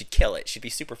play, she'd kill it. She'd be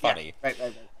super funny. Yeah,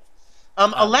 right.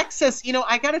 Alexis,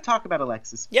 I got to talk about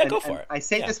Alexis. Yeah, go for it. I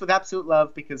say this with absolute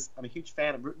love because I'm a huge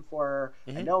fan. I'm rooting for her.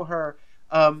 Mm-hmm. I know her.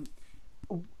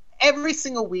 Every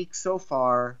single week so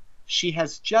far... she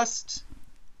has just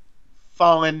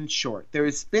fallen short. There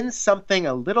has been something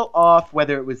a little off,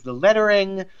 whether it was the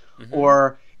lettering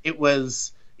or it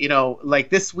was, like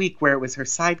this week where it was her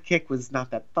sidekick was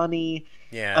not that funny.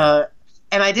 Yeah.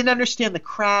 And I didn't understand the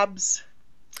crabs.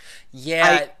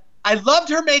 Yeah. I loved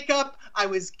her makeup. I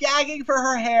was gagging for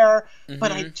her hair,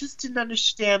 but I just didn't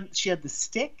understand. She had the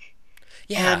stick.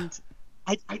 Yeah. And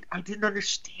I didn't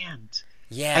understand.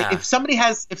 Yeah. If somebody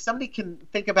can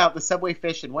think about the subway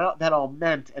fish and what that all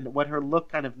meant and what her look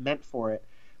kind of meant for it,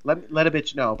 let a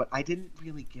bitch know. But I didn't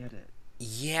really get it.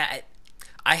 Yeah.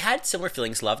 I had similar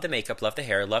feelings. Love the makeup, love the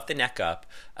hair, love the neck up.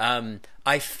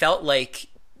 I felt like,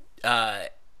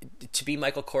 to be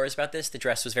Michael Kors about this, the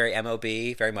dress was very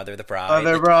MOB, very Mother of the Bride.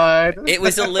 Mother of the Bride. It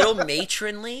was a little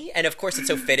matronly, and of course it's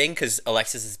so fitting because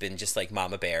Alexis has been just like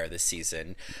Mama Bear this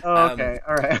season. Oh, okay,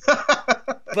 all right.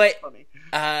 But funny.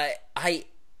 I'm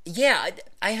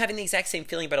having the exact same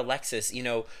feeling about Alexis. You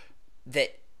know,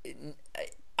 that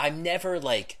I'm never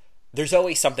like. There's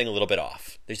always something a little bit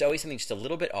off. There's always something just a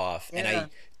little bit off, and I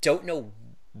don't know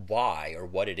why or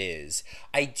what it is.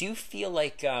 I do feel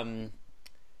like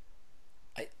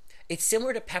it's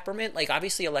similar to Peppermint. Like,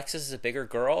 obviously Alexis is a bigger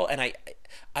girl, and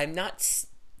I'm not.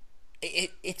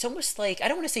 It's almost like, I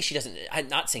don't want to say she doesn't. I'm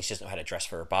not saying she doesn't know how to dress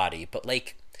for her body, but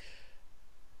like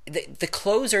the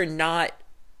clothes are not.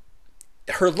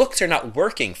 Her looks are not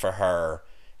working for her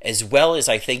as well as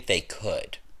I think they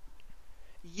could.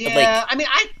 Yeah, like, I mean,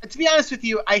 to be honest with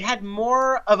you, I had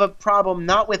more of a problem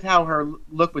not with how her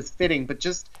look was fitting, but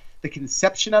just the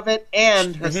conception of it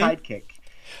and her sidekick.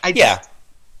 It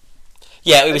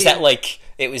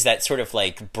was that sort of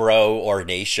like bro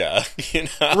Ornacia, you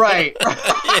know? Right.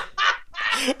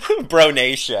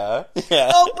 Bronacia.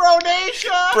 Yeah. Oh,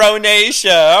 Bronacia!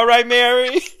 Bronacia. All right,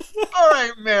 Mary. All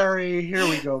right, Mary. Here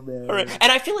we go, Mary. All right.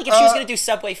 And I feel like if she was going to do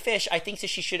Subway Fish, I think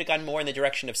that she should have gone more in the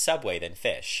direction of Subway than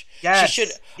Fish. Yes. She should.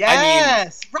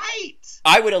 Yes. Right.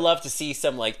 I would have loved to see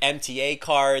some like MTA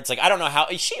cards. Like, I don't know how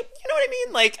she. You know what I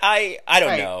mean? Like, I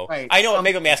don't know. Right. I know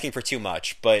maybe I'm asking for too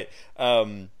much, but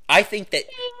I think that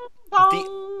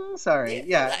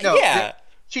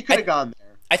she could have gone there.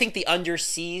 I think the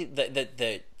undersea,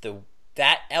 the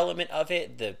that element of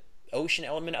it, the ocean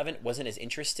element of it, wasn't as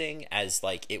interesting as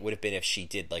like it would have been if she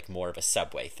did like more of a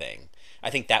Subway thing. I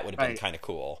think that would have been kind of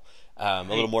cool. A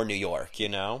little more New York, you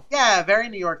know? Yeah, very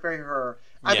New York, very her.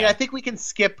 I mean, I think we can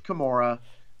skip Kimora.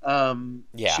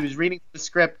 She was reading the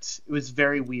script. It was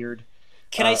very weird.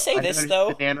 Can I say this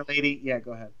though? Banana lady. Yeah,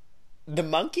 go ahead. The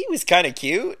monkey was kind of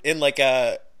cute in like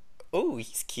oh,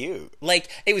 he's cute. Like,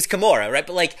 it was Kimora, right?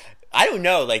 But like, I don't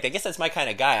know. Like, I guess that's my kind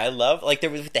of guy. I love, like, there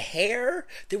was with the hair.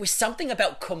 There was something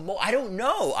about Kimora. I don't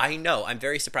know. I know. I'm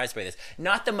very surprised by this.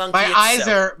 Not the monkey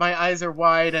itself. My eyes are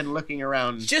wide and looking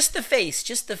around. Just the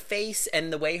face,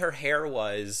 and the way her hair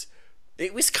was.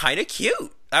 It was kind of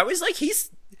cute. I was like,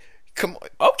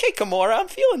 okay, Kimora, I'm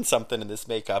feeling something in this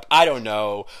makeup. I don't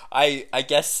know. I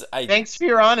guess I. Thanks for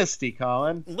your honesty,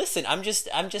 Colin. Listen, I'm just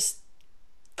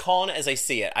calling it as I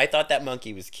see it. I thought that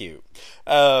monkey was cute.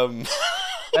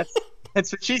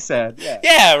 That's what she said. Yeah.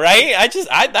 Yeah, right.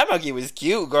 That monkey was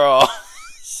cute, girl.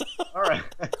 So, all right.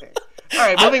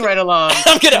 Moving right along.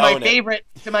 I'm gonna own it.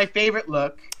 To my favorite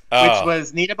look, which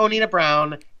was Nina Bonina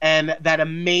Brown and that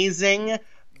amazing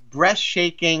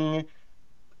breath-shaking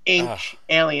ink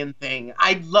alien thing.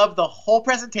 I love the whole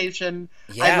presentation.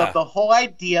 Yeah. I love the whole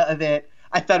idea of it.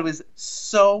 I thought it was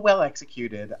so well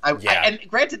executed. And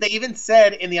granted, they even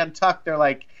said in the Untucked, they're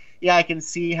like, yeah, I can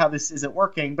see how this isn't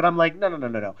working. But I'm like,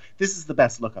 no. This is the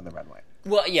best look on the runway.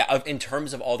 Well, yeah, in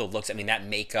terms of all the looks, I mean, that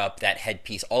makeup, that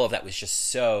headpiece, all of that was just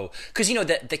so... Because, you know,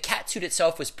 the cat suit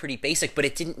itself was pretty basic, but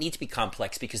it didn't need to be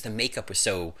complex because the makeup was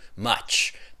so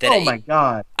much that my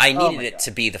God. I needed it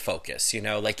to be the focus, you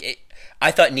know? Like,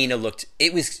 I thought Nina looked...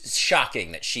 It was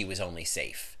shocking that she was only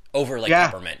safe over, like,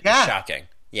 Peppermint. It was shocking.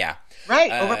 Yeah.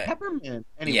 Right, over Peppermint.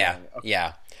 Anyway. Yeah,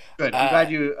 yeah. Good, I'm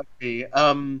glad you agree.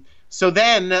 So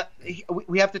then,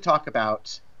 we have to talk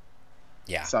about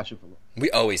Sasha Velour.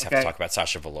 We always have to talk about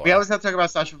Sasha Velour. We always have to talk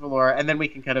about Sasha Velour, and then we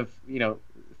can kind of,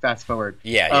 fast forward.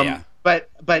 Yeah. But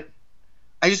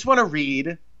I just want to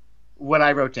read what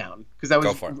I wrote down, because I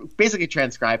was basically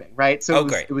transcribing, right? So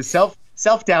it was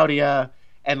self-Doubtia,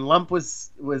 and Lump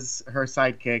was her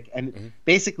sidekick, and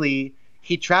basically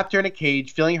he trapped her in a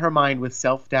cage, filling her mind with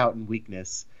self-doubt and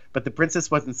weakness. But the princess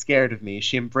wasn't scared of me.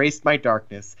 She embraced my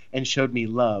darkness and showed me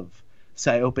love.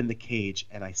 So I opened the cage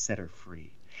and I set her free.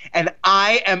 And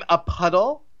I am a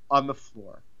puddle on the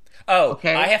floor. Oh,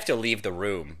 okay? I have to leave the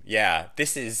room. Yeah,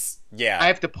 this is, I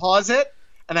have to pause it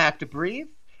and I have to breathe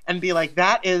and be like,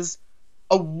 that is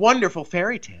a wonderful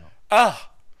fairy tale. Oh,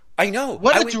 I know.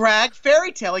 What a drag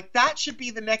fairy tale. Like, that should be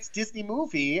the next Disney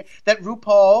movie that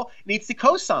RuPaul needs to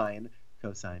co-sign.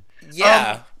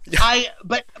 Yeah.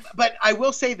 But I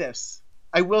will say this.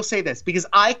 Because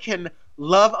I can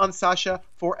love on Sasha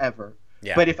forever.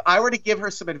 Yeah. But if I were to give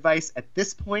her some advice at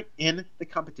this point in the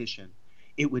competition,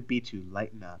 it would be to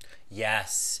lighten up.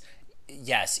 Yes.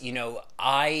 Yes,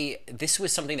 this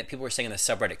was something that people were saying on the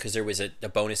subreddit because there was a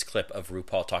bonus clip of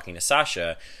RuPaul talking to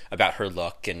Sasha about her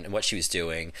look and what she was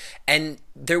doing, and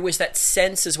there was that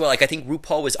sense as well. Like I think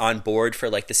RuPaul was on board for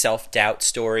like the self-doubt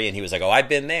story, and he was like, "Oh, I've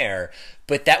been there,"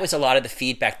 but that was a lot of the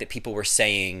feedback that people were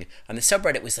saying on the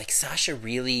subreddit was like Sasha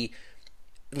really,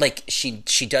 like she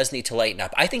does need to lighten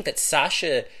up. I think that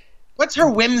Sasha, what's her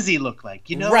whimsy look like?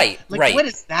 Right. What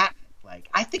does that look like?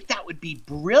 I think that would be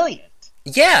brilliant.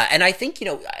 Yeah, and I think,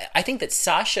 I think that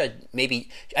Sasha I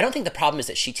don't think the problem is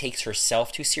that she takes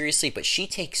herself too seriously, but she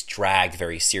takes drag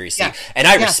very seriously. Yeah. And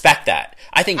I respect that.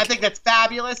 I think that's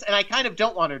fabulous, and I kind of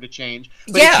don't want her to change.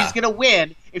 But Yeah. if she's going to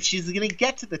win, if she's going to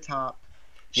get to the top,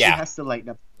 she Yeah. has to lighten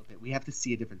up a little bit. We have to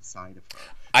see a different side of her.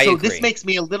 I so agree. this makes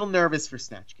me a little nervous for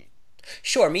Snatch Game.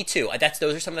 Sure, me too.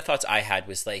 Those are some of the thoughts I had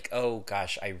was like, oh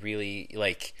gosh, I really,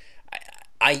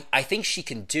 I think she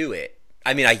can do it.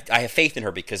 I mean, I have faith in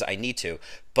her because I need to,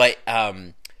 but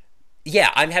yeah,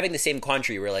 I'm having the same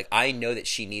quandary where like I know that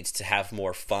she needs to have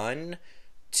more fun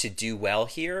to do well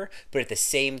here, but at the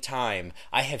same time,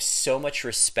 I have so much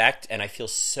respect and I feel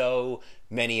so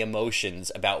many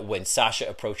emotions about when Sasha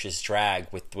approaches drag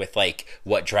with like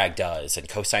what drag does and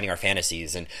co-signing our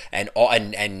fantasies and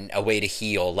a way to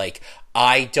heal. Like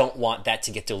I don't want that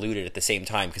to get diluted at the same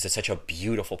time because it's such a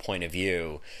beautiful point of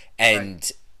view and.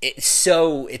 Right. It's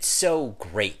so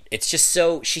great. It's just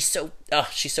she's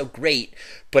so great,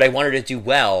 but I want her to do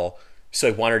well, so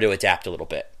I want her to adapt a little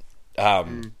bit.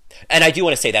 And I do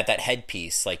want to say that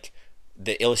headpiece, like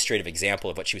the illustrative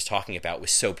example of what she was talking about was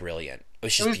so brilliant. It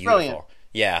was just beautiful. Brilliant.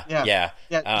 Yeah.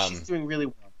 She's doing really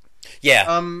well.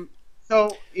 Yeah.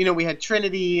 So, we had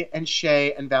Trinity and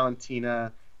Shay and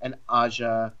Valentina and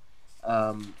Aja.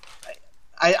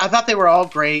 I thought they were all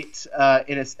great,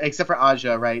 except for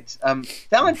Aja, right?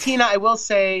 Valentina, I will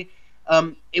say,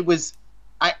 it was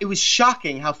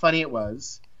shocking how funny it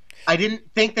was. I didn't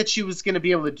think that she was going to be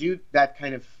able to do that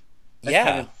kind of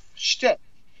shtick,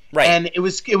 right? And it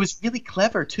was really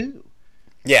clever too.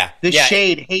 Yeah,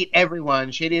 Shade hate everyone.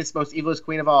 Shade is the most evilest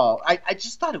queen of all. I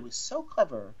just thought it was so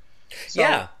clever. So,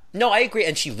 yeah. No, I agree,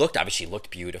 and she looked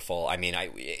beautiful. I mean,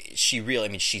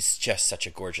 she's just such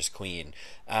a gorgeous queen.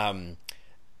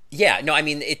 Yeah, no, I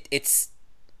mean, it's.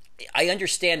 I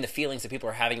understand the feelings that people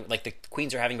are having, like the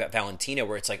queens are having about Valentina,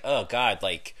 where it's like, oh God,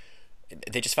 like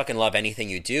they just fucking love anything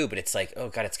you do, but it's like, oh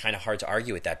God, it's kind of hard to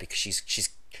argue with that because she's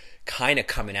kind of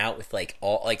coming out with like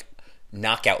all like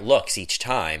knockout looks each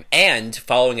time and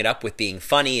following it up with being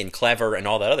funny and clever and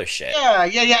all that other shit.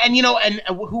 Yeah. And and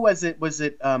who was it? Was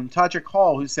it Todrick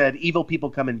Hall who said evil people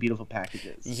come in beautiful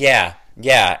packages? Yeah.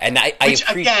 And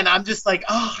again, I'm just like,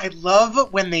 oh, I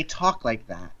love when they talk like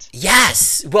that.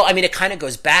 Yes. Well, I mean, it kind of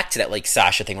goes back to that like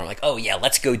Sasha thing where I'm like, oh yeah,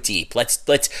 let's go deep. Let's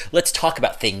talk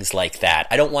about things like that.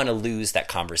 I don't want to lose that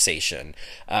conversation.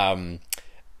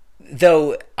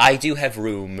 Though I do have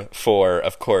room for,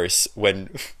 of course, when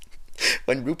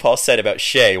RuPaul said about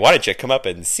Shay, why don't you come up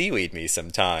and seaweed me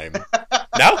sometime?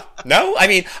 No? I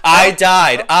mean, I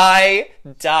died.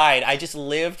 I just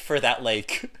lived for that,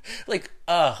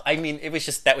 I mean, it was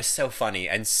just, that was so funny.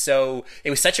 And so, it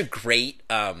was such a great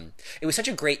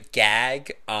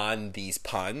gag on these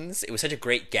puns. It was such a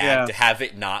great gag to have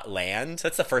it not land.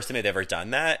 That's the first time they'd ever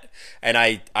done that. And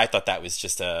I thought that was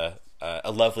just a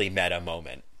lovely meta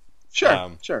moment.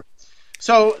 Sure.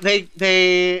 So they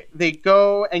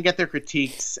go and get their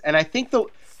critiques, and I think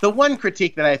the one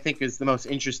critique that I think is the most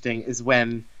interesting is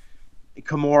when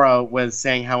Kimora was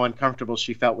saying how uncomfortable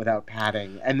she felt without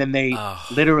padding, and then they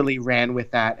literally ran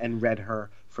with that and read her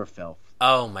for filth.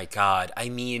 Oh my God! I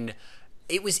mean,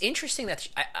 it was interesting that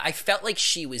I felt like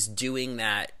she was doing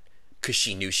that because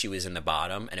she knew she was in the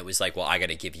bottom, and it was like, well, I got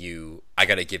to give you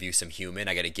some human,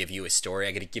 I got to give you a story,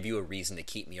 I got to give you a reason to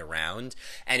keep me around,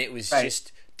 and it was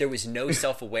just. There was no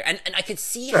self-aware, and I could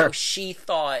see how she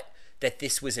thought that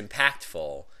this was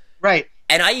impactful, right?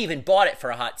 And I even bought it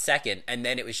for a hot second, and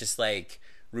then it was just like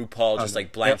RuPaul just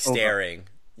like blank staring.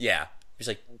 Yeah, it was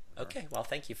like, okay, well,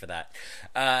 thank you for that.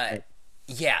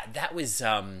 Yeah, that was.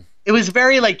 It was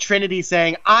very like Trinity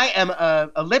saying, "I am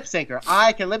a lip syncer.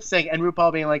 I can lip sync," and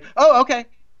RuPaul being like, "Oh, okay,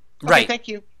 right, thank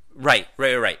you." Right.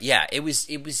 Yeah, it was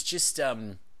just.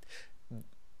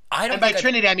 And by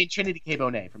Trinity, I mean Trinity K.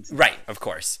 Bonet from CBS. Right, of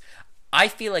course. I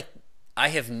feel like I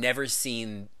have never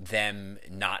seen them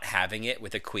not having it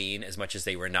with a queen as much as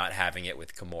they were not having it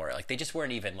with Kimora. Like, they just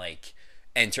weren't even, like,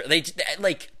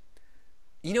 like,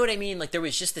 you know what I mean? Like, there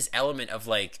was just this element of,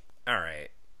 like, all right,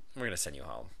 we're going to send you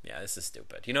home. Yeah, this is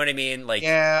stupid. You know what I mean? Like,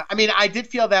 yeah, I mean, I did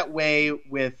feel that way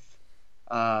with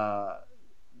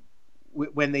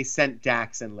when they sent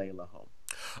Dax and Layla home.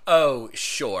 Oh,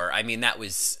 sure. I mean, that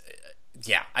was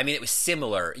Yeah, I mean, it was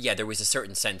similar. Yeah, there was a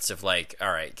certain sense of like,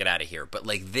 all right, get out of here. But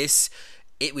like this,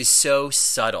 it was so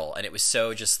subtle, and it was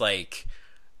so just like,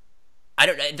 I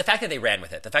don't know. The fact that they ran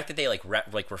with it, the fact that they like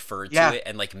referred to it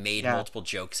and like made multiple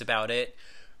jokes about it,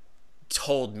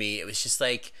 told me it was just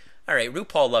like, all right,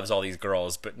 RuPaul loves all these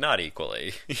girls, but not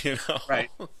equally, you know? Right.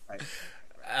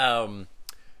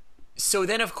 So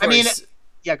then, of course, I mean,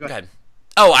 yeah, go ahead.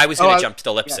 Oh, I was going to jump to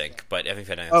the lip sync, but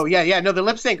everything else. Oh yeah. No, the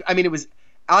lip sync. I mean, it was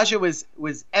Aja was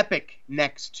epic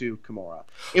next to Kimura.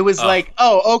 It was like,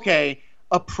 oh, okay,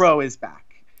 a pro is back.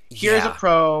 Here's a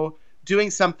pro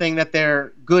doing something that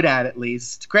they're good at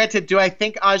least. Granted, do I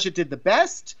think Aja did the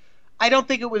best? I don't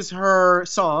think it was her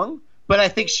song, but I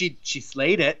think she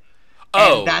slayed it.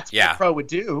 And that's what a pro would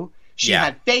do. She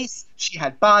had face, she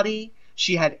had body,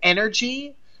 she had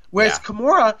energy. Whereas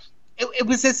Kimura, it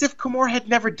was as if Kimura had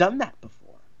never done that before.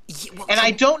 Yeah, well, and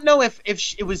I don't know if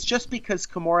it was just because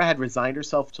Kimura had resigned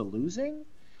herself to losing,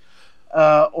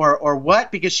 or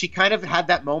what, because she kind of had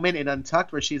that moment in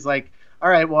Untucked where she's like, all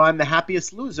right, well, I'm the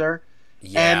happiest loser.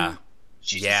 Yeah. And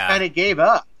she just kind of gave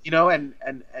up, you know, and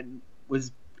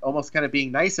was almost kind of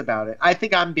being nice about it. I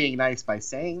think I'm being nice by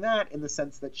saying that, in the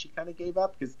sense that she kind of gave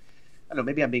up, because, I don't know,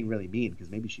 maybe I'm being really mean, because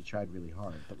maybe she tried really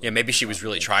hard. But yeah, maybe she was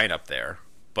really trying up there.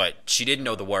 But she didn't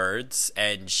know the words,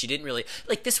 and she didn't really...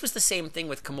 Like, this was the same thing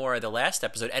with Kimura the last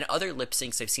episode, and other lip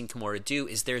syncs I've seen Kimura do,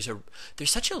 is there's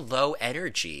such a low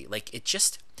energy. Like, it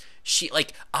just...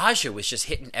 Aja was just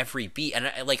hitting every beat,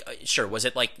 and sure, was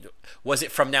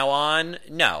it from now on?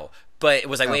 No. But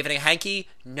was I waving a hanky?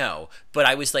 No. But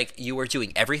I was like, you are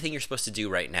doing everything you're supposed to do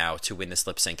right now to win this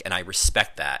lip sync, and I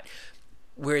respect that.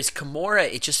 Whereas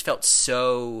Kimura, it just felt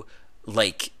so,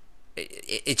 like...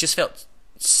 It just felt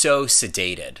so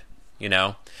sedated, you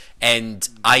know? And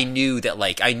I knew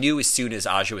as soon as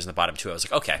Aja was in the bottom two, I was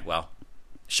like, okay, well,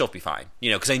 she'll be fine.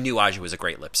 You know, because I knew Aja was a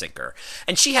great lip syncer.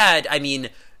 And she had, I mean,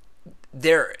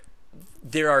 there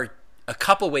are a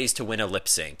couple ways to win a lip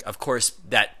sync. Of course,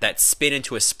 that spin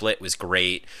into a split was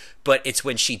great, but it's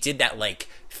when she did that, like,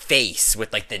 face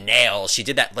with, like, the nails. She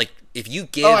did that, like, if you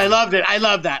give... Oh, I loved it. I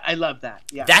love that.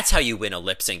 Yeah. That's how you win a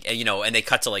lip sync. And, you know, and they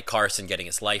cut to, like, Carson getting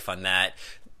his life on that.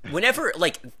 Whenever,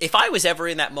 like, if I was ever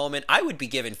in that moment, I would be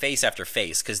given face after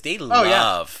face, because they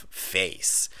love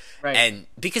face. Right. And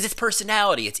because it's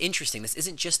personality, it's interesting. This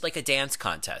isn't just like a dance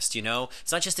contest, you know?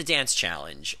 It's not just a dance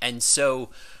challenge. And so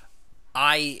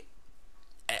I'm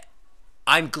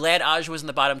glad Aja was in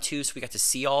the bottom two, so we got to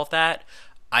see all of that.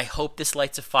 I hope this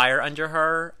lights a fire under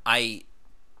her. I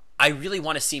really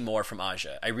want to see more from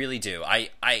Aja. I really do.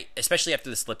 I especially after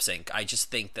this lip sync, I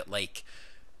just think that, like,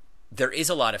 there is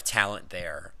a lot of talent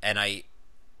there, and I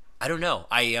don't know.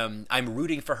 I'm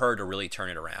rooting for her to really turn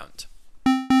it around.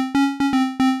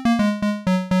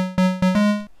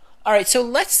 All right, so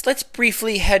let's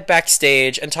briefly head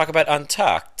backstage and talk about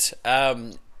Untucked.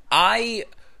 And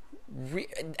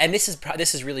this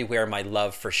is really where my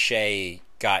love for Shea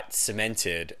got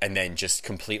cemented, and then just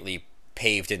completely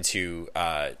paved into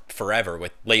forever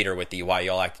with the Why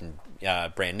Y'all Acting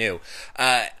Brand New.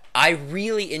 I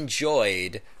really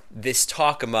enjoyed this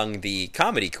talk among the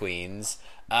comedy queens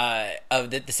of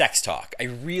the sex talk. I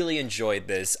really enjoyed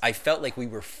this. I felt like we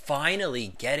were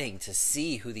finally getting to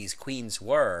see who these queens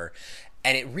were,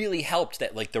 and it really helped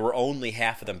that, like, there were only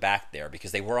half of them back there,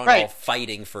 because they weren't all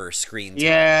fighting for screen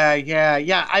time.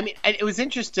 Yeah. I mean, it was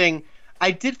interesting.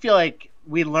 I did feel like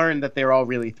we learned that they were all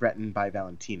really threatened by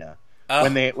Valentina.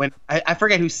 When I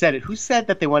forget who said it. Who said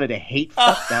that they wanted to hate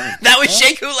fuck Valentina? That was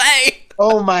Shea Coulee.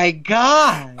 Oh my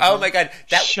god!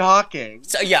 That shocking.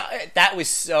 So yeah, that was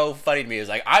so funny to me. It was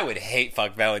like, I would hate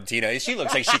fuck Valentina. She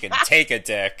looks like she can take a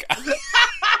dick.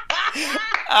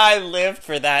 I lived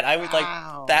for that. I would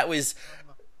like that was.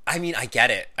 I mean, I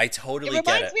get it. I totally get it.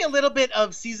 It reminds me a little bit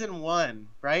of season 1,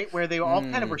 right? Where they all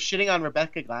kind of were shitting on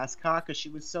Rebecca Glasscock because she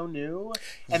was so new,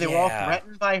 and they were all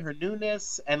threatened by her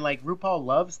newness, and like RuPaul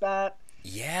loves that.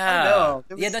 Yeah,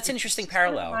 that's an interesting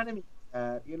parallel. Reminded me of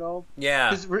that, you know? Yeah,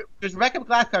 because Rebecca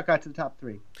Glasscock got to the top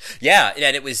 3. Yeah,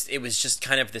 and it was just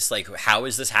kind of this, like, how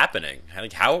is this happening?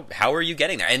 Like, how are you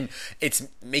getting there? And it's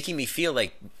making me feel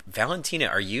like, Valentina,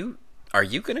 are you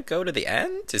going to go to the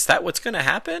end? Is that what's going to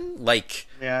happen? Like,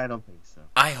 yeah, I don't think so.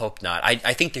 I hope not. I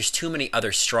think there's too many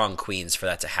other strong queens for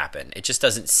that to happen. It just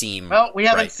doesn't seem Well, we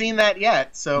haven't seen that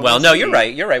yet, so... Well, no, you're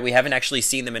right. You're right. We haven't actually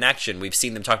seen them in action. We've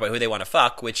seen them talk about who they want to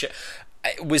fuck, which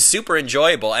was super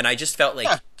enjoyable, and I just felt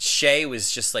like Shea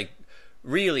was just, like,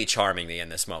 really charming me in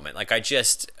this moment. Like, I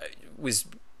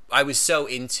was so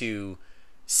into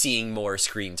seeing more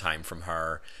screen time from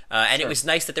her. And it was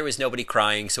nice that there was nobody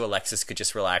crying, so Alexis could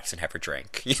just relax and have her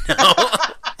drink, you know?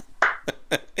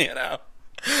 You know?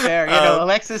 Fair,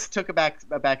 Alexis took a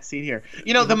back seat here.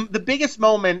 You know, the biggest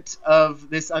moment of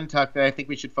this Untucked that I think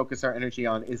we should focus our energy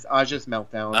on is Aja's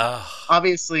meltdown.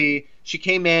 Obviously, she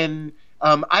came in.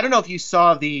 I don't know if you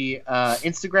saw the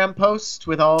Instagram post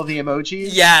with all the emojis.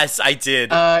 Yes, I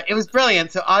did. It was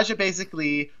brilliant. So Aja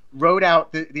basically wrote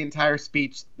out the entire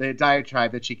speech, the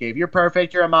diatribe that she gave. You're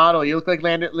perfect. You're a model. You look like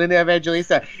Linda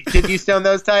Evangelista. Did you stone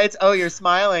those tights? Oh, you're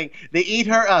smiling. They eat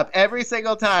her up every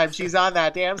single time she's on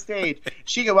that damn stage.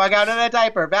 She could walk out in a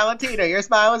diaper. Valentina, your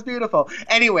smile is beautiful.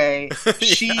 Anyway,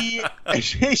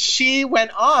 she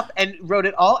went off and wrote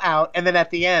it all out. And then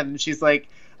at the end, she's like,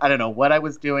 I don't know what I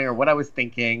was doing or what I was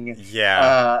thinking.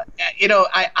 Yeah. You know,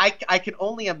 I can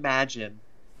only imagine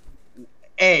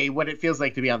A, what it feels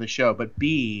like to be on the show, but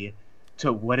B,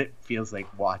 to what it feels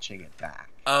like watching it back.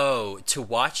 Oh, to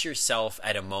watch yourself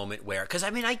at a moment where, because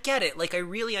I mean, I get it. Like, I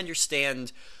really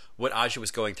understand what Aja was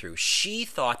going through. She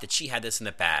thought that she had this in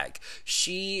the bag.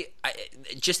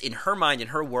 Just in her mind, in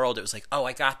her world, it was like, oh,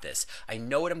 I got this. I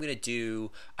know what I'm going to do.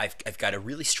 I've got a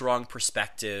really strong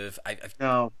perspective.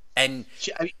 No. And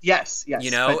yes,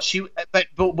 you know, but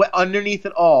underneath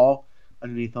all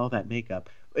that makeup,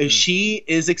 she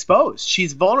is exposed.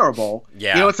 She's vulnerable.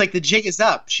 Yeah. You know, it's like the jig is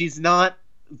up. She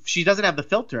doesn't have the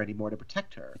filter anymore to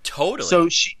protect her. Totally. So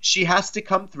she has to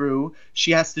come through.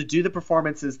 She has to do the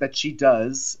performances that she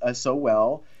does so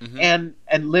well, and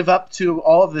live up to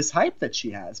all of this hype that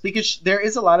she has, because there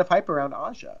is a lot of hype around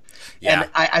Aja. Yeah.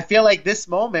 And I feel like this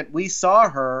moment we saw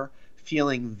her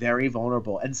feeling very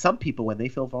vulnerable, and some people, when they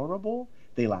feel vulnerable,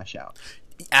 they lash out.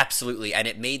 Absolutely, and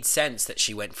it made sense that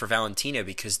she went for Valentina,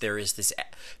 because there is this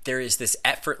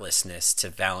effortlessness to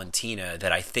Valentina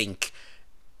that I think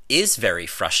is very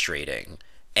frustrating,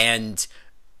 and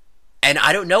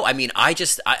I don't know. I mean, I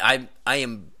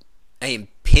am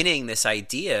pinning this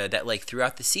idea that, like,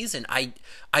 throughout the season,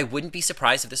 I wouldn't be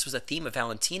surprised if this was a theme of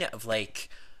Valentina, of like,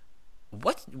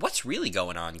 what's really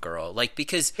going on, girl? Like,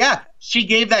 because she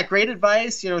gave that great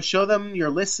advice. You know, show them you're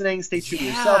listening, stay true to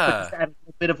yourself, but just add a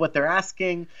little bit of what they're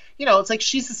asking. You know, it's like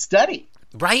she's a study,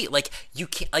 right? Like, you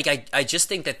can't. Like, I just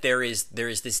think that there is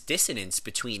this dissonance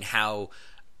between how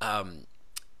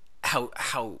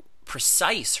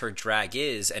precise her drag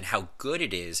is, and how good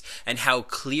it is, and how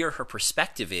clear her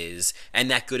perspective is,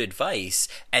 and that good advice,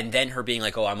 and then her being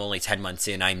like, oh, I'm only 10 months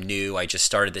in, I'm new, I just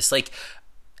started this. Like,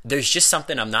 there's just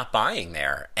something I'm not buying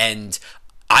there. And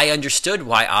I understood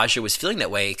why Aja was feeling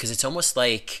that way, because it's almost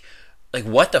like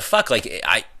what the fuck? Like,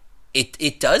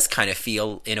 it does kind of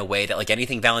feel in a way that, like,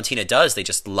 anything Valentina does, they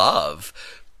just love.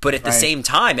 But at the same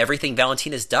time, everything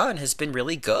Valentina's done has been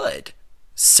really good.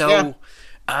 So,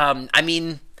 I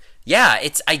mean, yeah,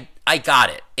 I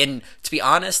got it. And to be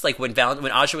honest, like, when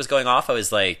Aja was going off, I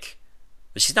was like,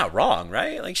 but she's not wrong,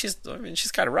 right? Like, she's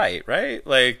kind of right?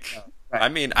 Like, I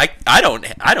mean, I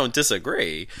don't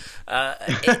disagree.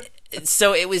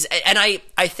 So it was, and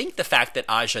I think the fact that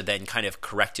Aja then kind of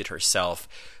corrected herself,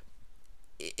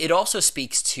 it also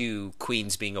speaks to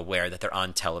queens being aware that they're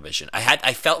on television.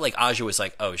 I felt like Aja was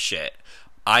like, oh shit,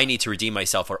 I need to redeem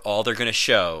myself, or all they're gonna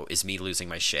show is me losing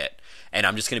my shit, and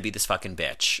I'm just gonna be this fucking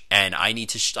bitch, and I need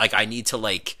to I need to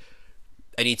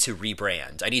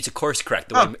rebrand. I need to course correct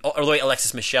the way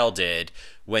Alexis Michelle did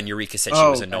when Eureka said she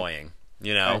was annoying.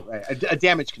 You know, a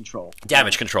damage control.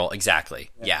 Damage control,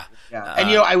 exactly. Yeah. And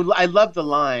you know, I love the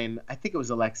line. I think it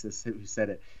was Alexis who said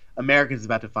it. America's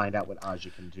about to find out what Aja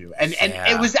can do, and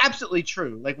it was absolutely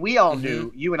true. Like, we all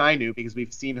knew, you and I knew, because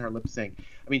we've seen her lip sync.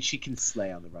 I mean, she can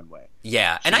slay on the runway.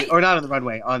 Yeah, or not on the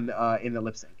runway, in the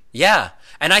lip sync. Yeah,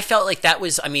 and I felt like that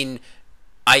was. I mean,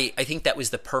 I think that was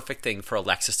the perfect thing for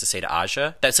Alexis to say to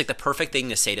Aja. That's like the perfect thing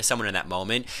to say to someone in that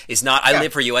moment. Is not, I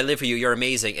live for you, you're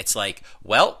amazing. It's like,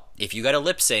 well, if you got a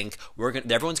lip sync,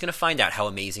 everyone's gonna find out how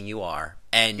amazing you are.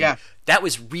 And that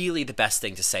was really the best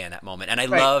thing to say in that moment. And I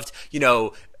loved, you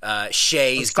know,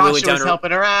 Shay's gluing down was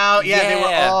helping her out. Yeah, they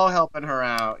were all helping her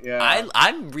out. Yeah,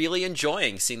 I'm really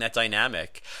enjoying seeing that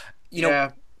dynamic. You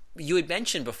know, you had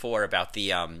mentioned before about the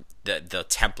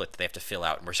template that they have to fill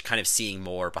out, and we're kind of seeing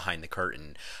more behind the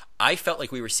curtain. I felt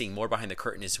like we were seeing more behind the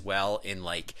curtain as well, in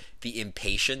like the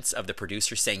impatience of the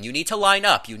producer saying, you need to line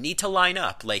up.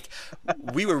 Like,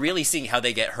 we were really seeing how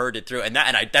they get herded through. And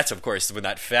that's of course when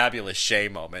that fabulous Shay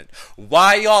moment.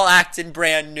 Why y'all acting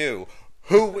brand new?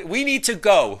 We need to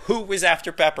go. Who was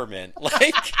after Peppermint?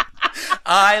 Like,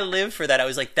 I live for that. I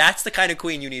was like, that's the kind of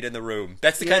queen you need in the room.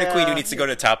 That's the kind of queen who needs to go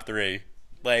to top 3.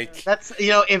 Like, that's, you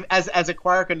know, if as a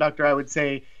choir conductor, I would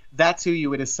say that's who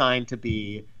you would assign to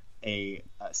be a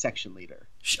section leader.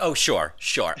 Oh, sure,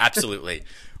 absolutely.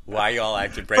 Why y'all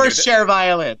acting brand new? First chair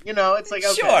violin. You know, it's like,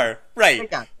 okay, sure, right. I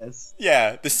got this.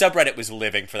 Yeah, the subreddit was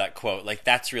living for that quote. Like,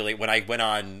 that's really, when I went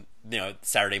on,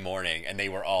 Saturday morning, and they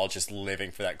were all just living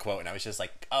for that quote, and I was just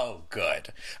like, oh, good.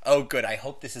 Oh, good. I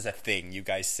hope this is a thing you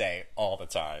guys say all the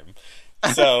time.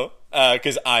 So,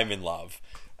 because I'm in love.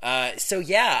 So,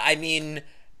 yeah, I mean,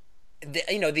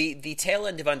 the tail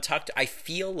end of Untucked, I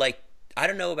feel like, I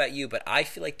don't know about you, but I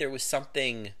feel like there was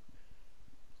something,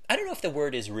 I don't know if the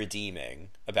word is redeeming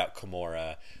about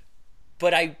Kimora,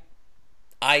 but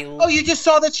Oh, you just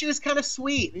saw that she was kind of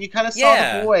sweet, and you kind of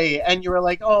saw the boy, and you were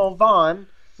like, oh, Vaughn.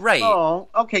 Right. Oh,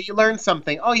 okay, you learned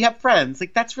something. Oh, you have friends.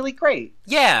 Like, that's really great.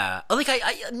 Yeah. Like,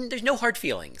 there's no hard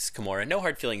feelings, Kimora. No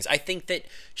hard feelings. I think that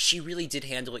she really did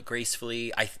handle it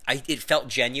gracefully. It felt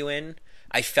genuine.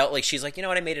 I felt like she's like, you know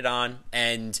what, I made it on,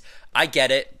 and I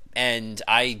get it, and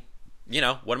what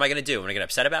am I going to do? Am I going to get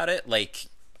upset about it? Like,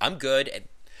 I'm good.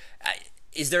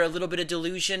 Is there a little bit of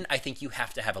delusion? I think you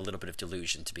have to have a little bit of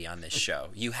delusion to be on this show.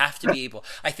 You have to be able.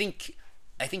 I think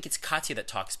it's Katya that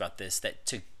talks about this,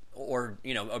 or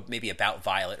maybe about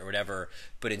Violet or whatever.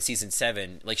 But in season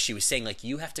 7, like she was saying, like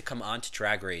you have to come on to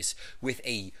Drag Race with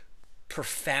a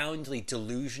profoundly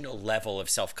delusional level of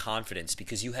self-confidence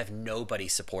because you have nobody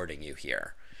supporting you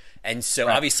here. And so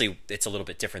obviously it's a little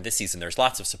bit different this season. There's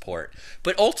lots of support.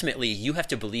 But ultimately you have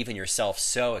to believe in yourself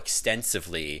so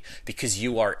extensively because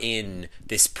you are in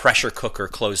this pressure cooker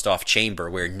closed off chamber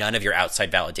where none of your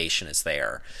outside validation is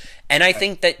there. And I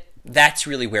think that that's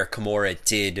really where Kimora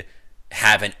did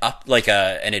have an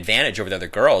advantage over the other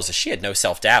girls. Is she had no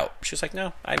self-doubt. She was like,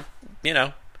 no,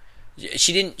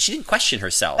 she didn't question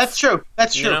herself. That's true.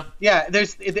 Yeah,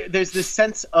 there's this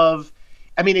sense of,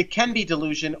 I mean, it can be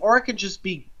delusion or it can just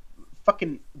be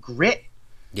fucking grit.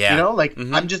 Yeah.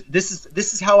 I'm just, this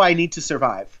is how I need to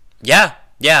survive. Yeah.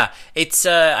 It's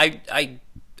I've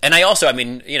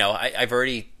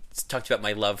already talked about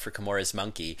my love for Kimora's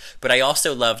monkey, but I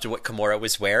also loved what Kimora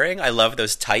was wearing. I love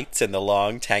those tights and the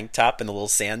long tank top and the little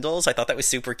sandals. I thought that was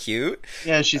super cute.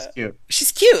 Yeah, she's cute.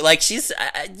 She's cute. Like she's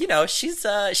she's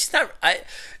not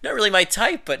really my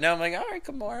type, but no, I'm like, all right,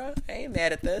 Kimora, I ain't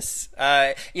mad at this.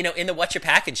 In the What's Your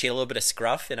Packin', she had a little bit of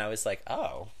scruff, and I was like,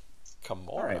 oh,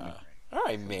 Kimora. All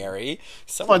right, Mary.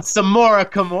 Want some more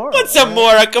Kimora? Want some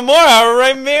more Kimora? All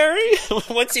right, Mary.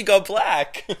 Once you go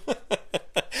black.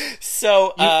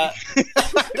 So, I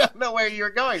don't know where you were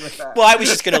going with that. Well, I was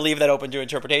just going to leave that open to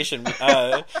interpretation.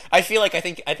 I feel like I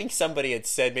think somebody had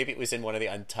said, maybe it was in one of the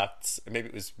Untuckeds, maybe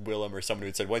it was Willem or someone who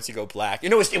had said, once you go black,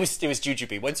 it was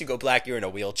Jujubee. Once you go black, you're in a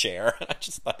wheelchair. I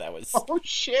just thought that was. Oh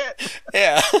shit.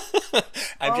 Yeah.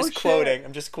 I'm just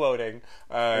quoting.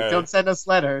 Don't send us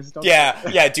letters.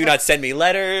 Yeah. Do not send me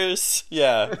letters.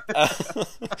 Yeah.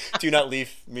 Do not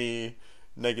leave me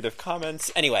negative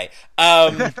comments. Anyway, so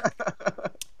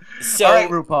all right,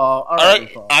 RuPaul. All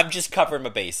right, RuPaul. I'm just covering my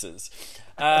bases.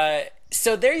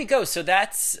 So there you go. So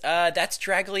that's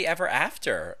Draggily Ever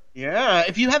After. Yeah.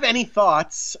 If you have any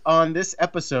thoughts on this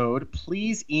episode,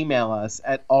 please email us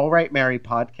at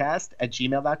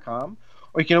allrightmarypodcast@gmail.com,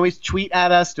 or you can always tweet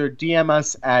at us or DM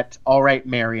us at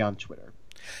allrightmary on Twitter.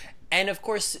 And of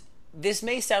course, this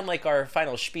may sound like our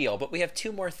final spiel, but we have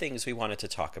 2 more things we wanted to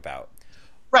talk about.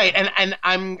 Right, and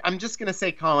I'm just gonna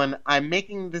say, Colin, I'm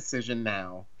making the decision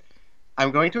now.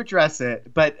 I'm going to address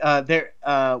it, but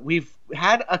we've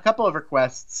had a couple of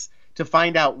requests to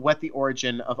find out what the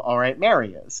origin of All Right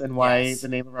Mary is and why the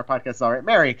name of our podcast is All Right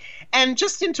Mary. And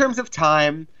just in terms of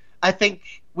time, I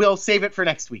think we'll save it for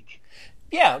next week.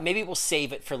 Yeah, maybe we'll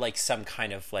save it for like some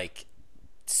kind of like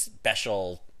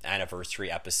special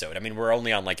anniversary episode. I mean, we're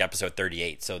only on like episode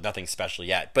 38, so nothing special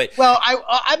yet. But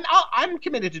I'm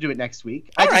committed to do it next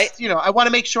week. I want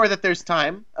to make sure that there's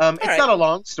time. It's not a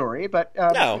long story, but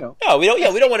no, we don't.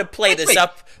 Yeah, we don't want to play this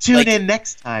up. Tune in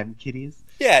next time, kiddies.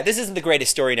 Yeah, this isn't the greatest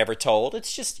story never told.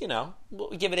 It's just we'll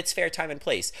give it its fair time and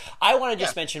place. I want to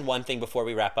just mention one thing before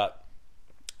we wrap up.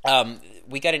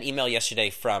 We got an email yesterday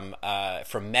from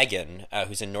Megan,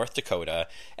 who's in North Dakota,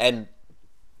 and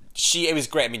it was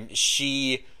great. I mean,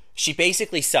 she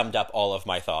basically summed up all of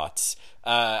my thoughts.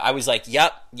 I was like,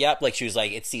 yep. Like, she was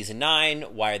like, it's season 9.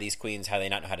 Why are these queens? How do they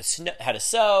not know how to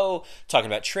sew? Talking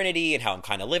about Trinity and how I'm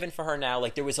kind of living for her now.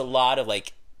 Like, there was a lot of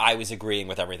like, I was agreeing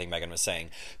with everything Megan was saying.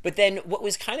 But then what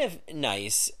was kind of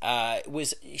nice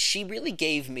was she really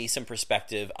gave me some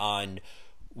perspective on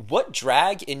what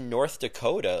drag in North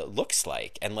Dakota looks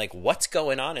like and like what's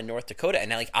going on in North Dakota.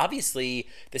 And like, obviously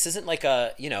this isn't like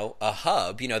a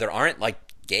hub, there aren't like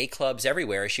gay clubs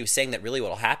everywhere. She was saying that really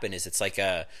what'll happen is it's like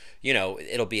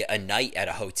it'll be a night at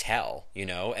a hotel,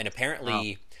 and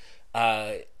apparently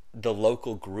the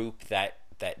local group that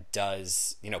that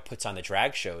does, puts on the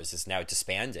drag shows is now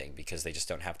disbanding because they just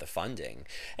don't have the funding.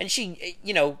 And she,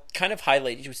 she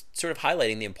was sort of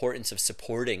highlighting the importance of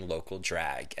supporting local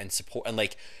drag and support, and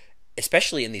like,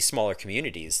 especially in these smaller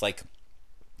communities, like,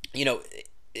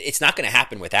 it's not going to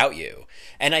happen without you.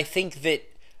 And I think that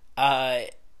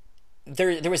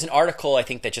there was an article, I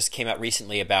think, that just came out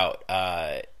recently about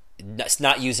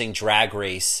not using Drag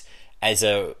Race as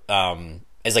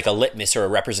as like a litmus or a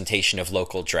representation of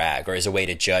local drag, or as a way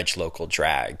to judge local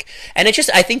drag. And I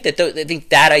think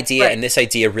that idea and this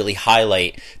idea really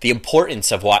highlight the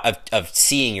importance of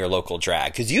seeing your local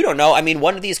drag, because you don't know. I mean,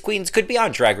 one of these queens could be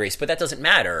on Drag Race, but that doesn't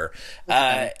matter.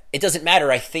 It doesn't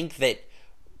matter. I think that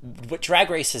what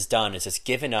Drag Race has done is it's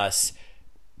given us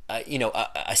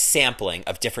a sampling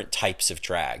of different types of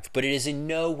drag, but it is in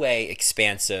no way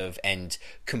expansive and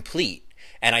complete.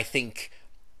 And I think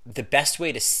the best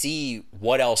way to see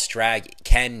what else drag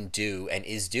can do and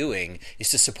is doing is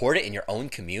to support it in your own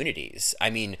communities.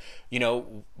 I mean,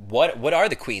 what are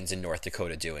the queens in North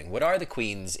Dakota doing? What are the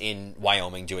queens in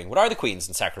Wyoming doing? What are the queens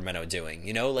in Sacramento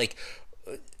doing?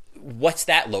 What's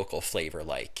that local flavor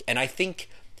like? And I think,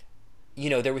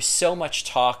 there was so much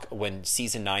talk when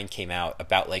season 9 came out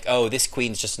about like, oh, this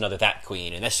queen's just another that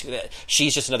queen, and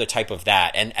she's just another type of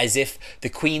that, and as if the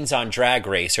queens on Drag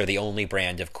Race are the only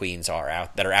brand of queens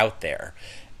that are out there.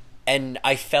 And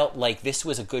I felt like this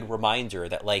was a good reminder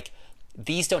that like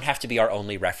these don't have to be our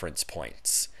only reference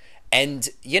points. And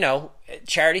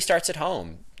charity starts at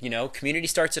home. Community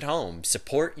starts at home.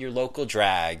 Support your local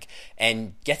drag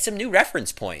and get some new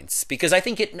reference points, because I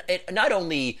think it not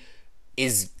only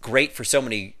is great for so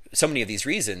many of these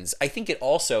reasons, I think it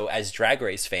also, as Drag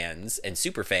Race fans and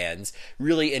super fans,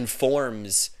 really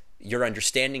informs your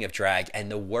understanding of drag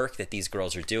and the work that these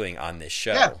girls are doing on this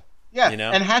show. Yeah.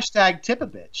 And hashtag tip a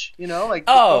bitch. Tip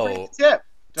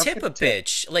a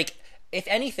bitch. Like, if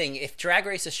anything, if Drag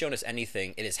Race has shown us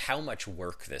anything, it is how much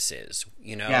work this is.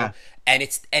 Yeah. And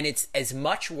it's as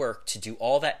much work to do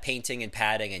all that painting and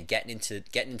padding and getting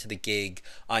into the gig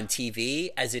on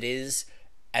TV as it is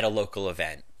at a local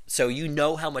event. So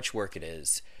how much work it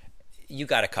is. You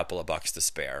got a couple of bucks to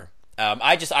spare.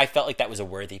 I felt like that was a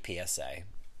worthy PSA.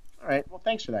 All right. Well,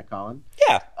 thanks for that, Colin.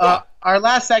 Yeah. Our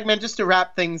last segment, just to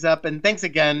wrap things up, and thanks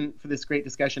again for this great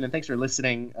discussion, and thanks for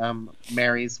listening,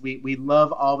 Marys. We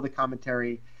love all of the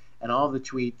commentary and all of the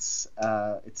tweets.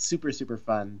 It's super, super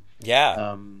fun.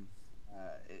 Yeah.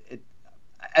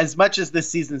 As much as this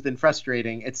season's been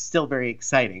frustrating, it's still very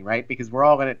exciting, right? Because we're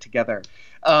all in it together.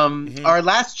 Our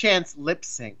last chance lip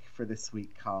sync for this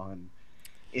week, Colin,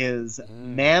 is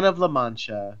Man of La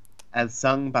Mancha, as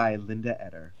sung by Linda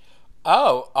Eder.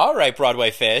 Oh, all right,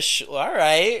 Broadway Fish. All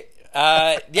right.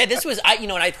 This was,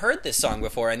 and I've heard this song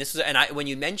before, and when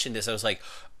you mentioned this, I was like,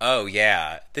 oh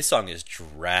yeah, this song is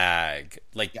drag.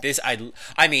 Like this, I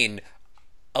mean,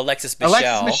 Alexis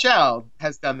Michelle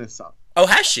has done this song. Oh,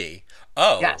 has she?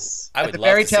 Oh, yes. I would at the love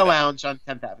Fairy to see Tale that. Lounge on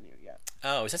 10th Avenue. Yeah.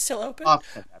 Oh, is that still open? Off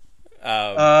 10th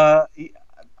Avenue.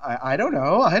 I don't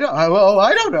know. I don't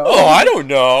know. Oh, I don't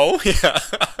know.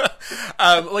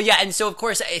 Yeah. And so of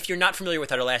course, if you're not familiar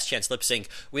with our Last Chance Lip Sync,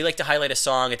 we like to highlight a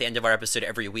song at the end of our episode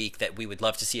every week that we would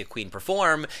love to see a queen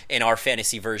perform in our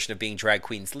fantasy version of being drag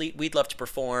queens. We'd love to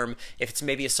perform. If it's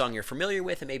maybe a song you're familiar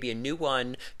with, and maybe a new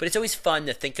one, but it's always fun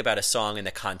to think about a song in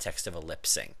the context of a lip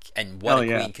sync and what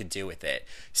queen could do with it.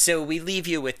 So we leave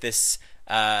you with this,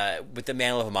 with the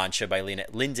Man of La Mancha by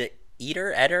Linda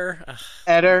Eder,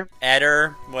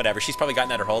 whatever. She's probably gotten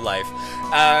that her whole life.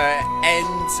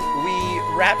 And we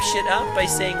wrap shit up by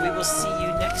saying we will see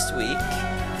you next week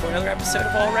for another episode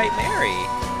of All Right Mary.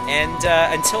 And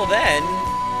until then,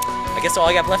 I guess all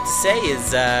I got left to say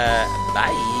is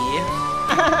bye.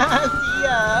 See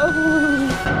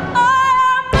ya.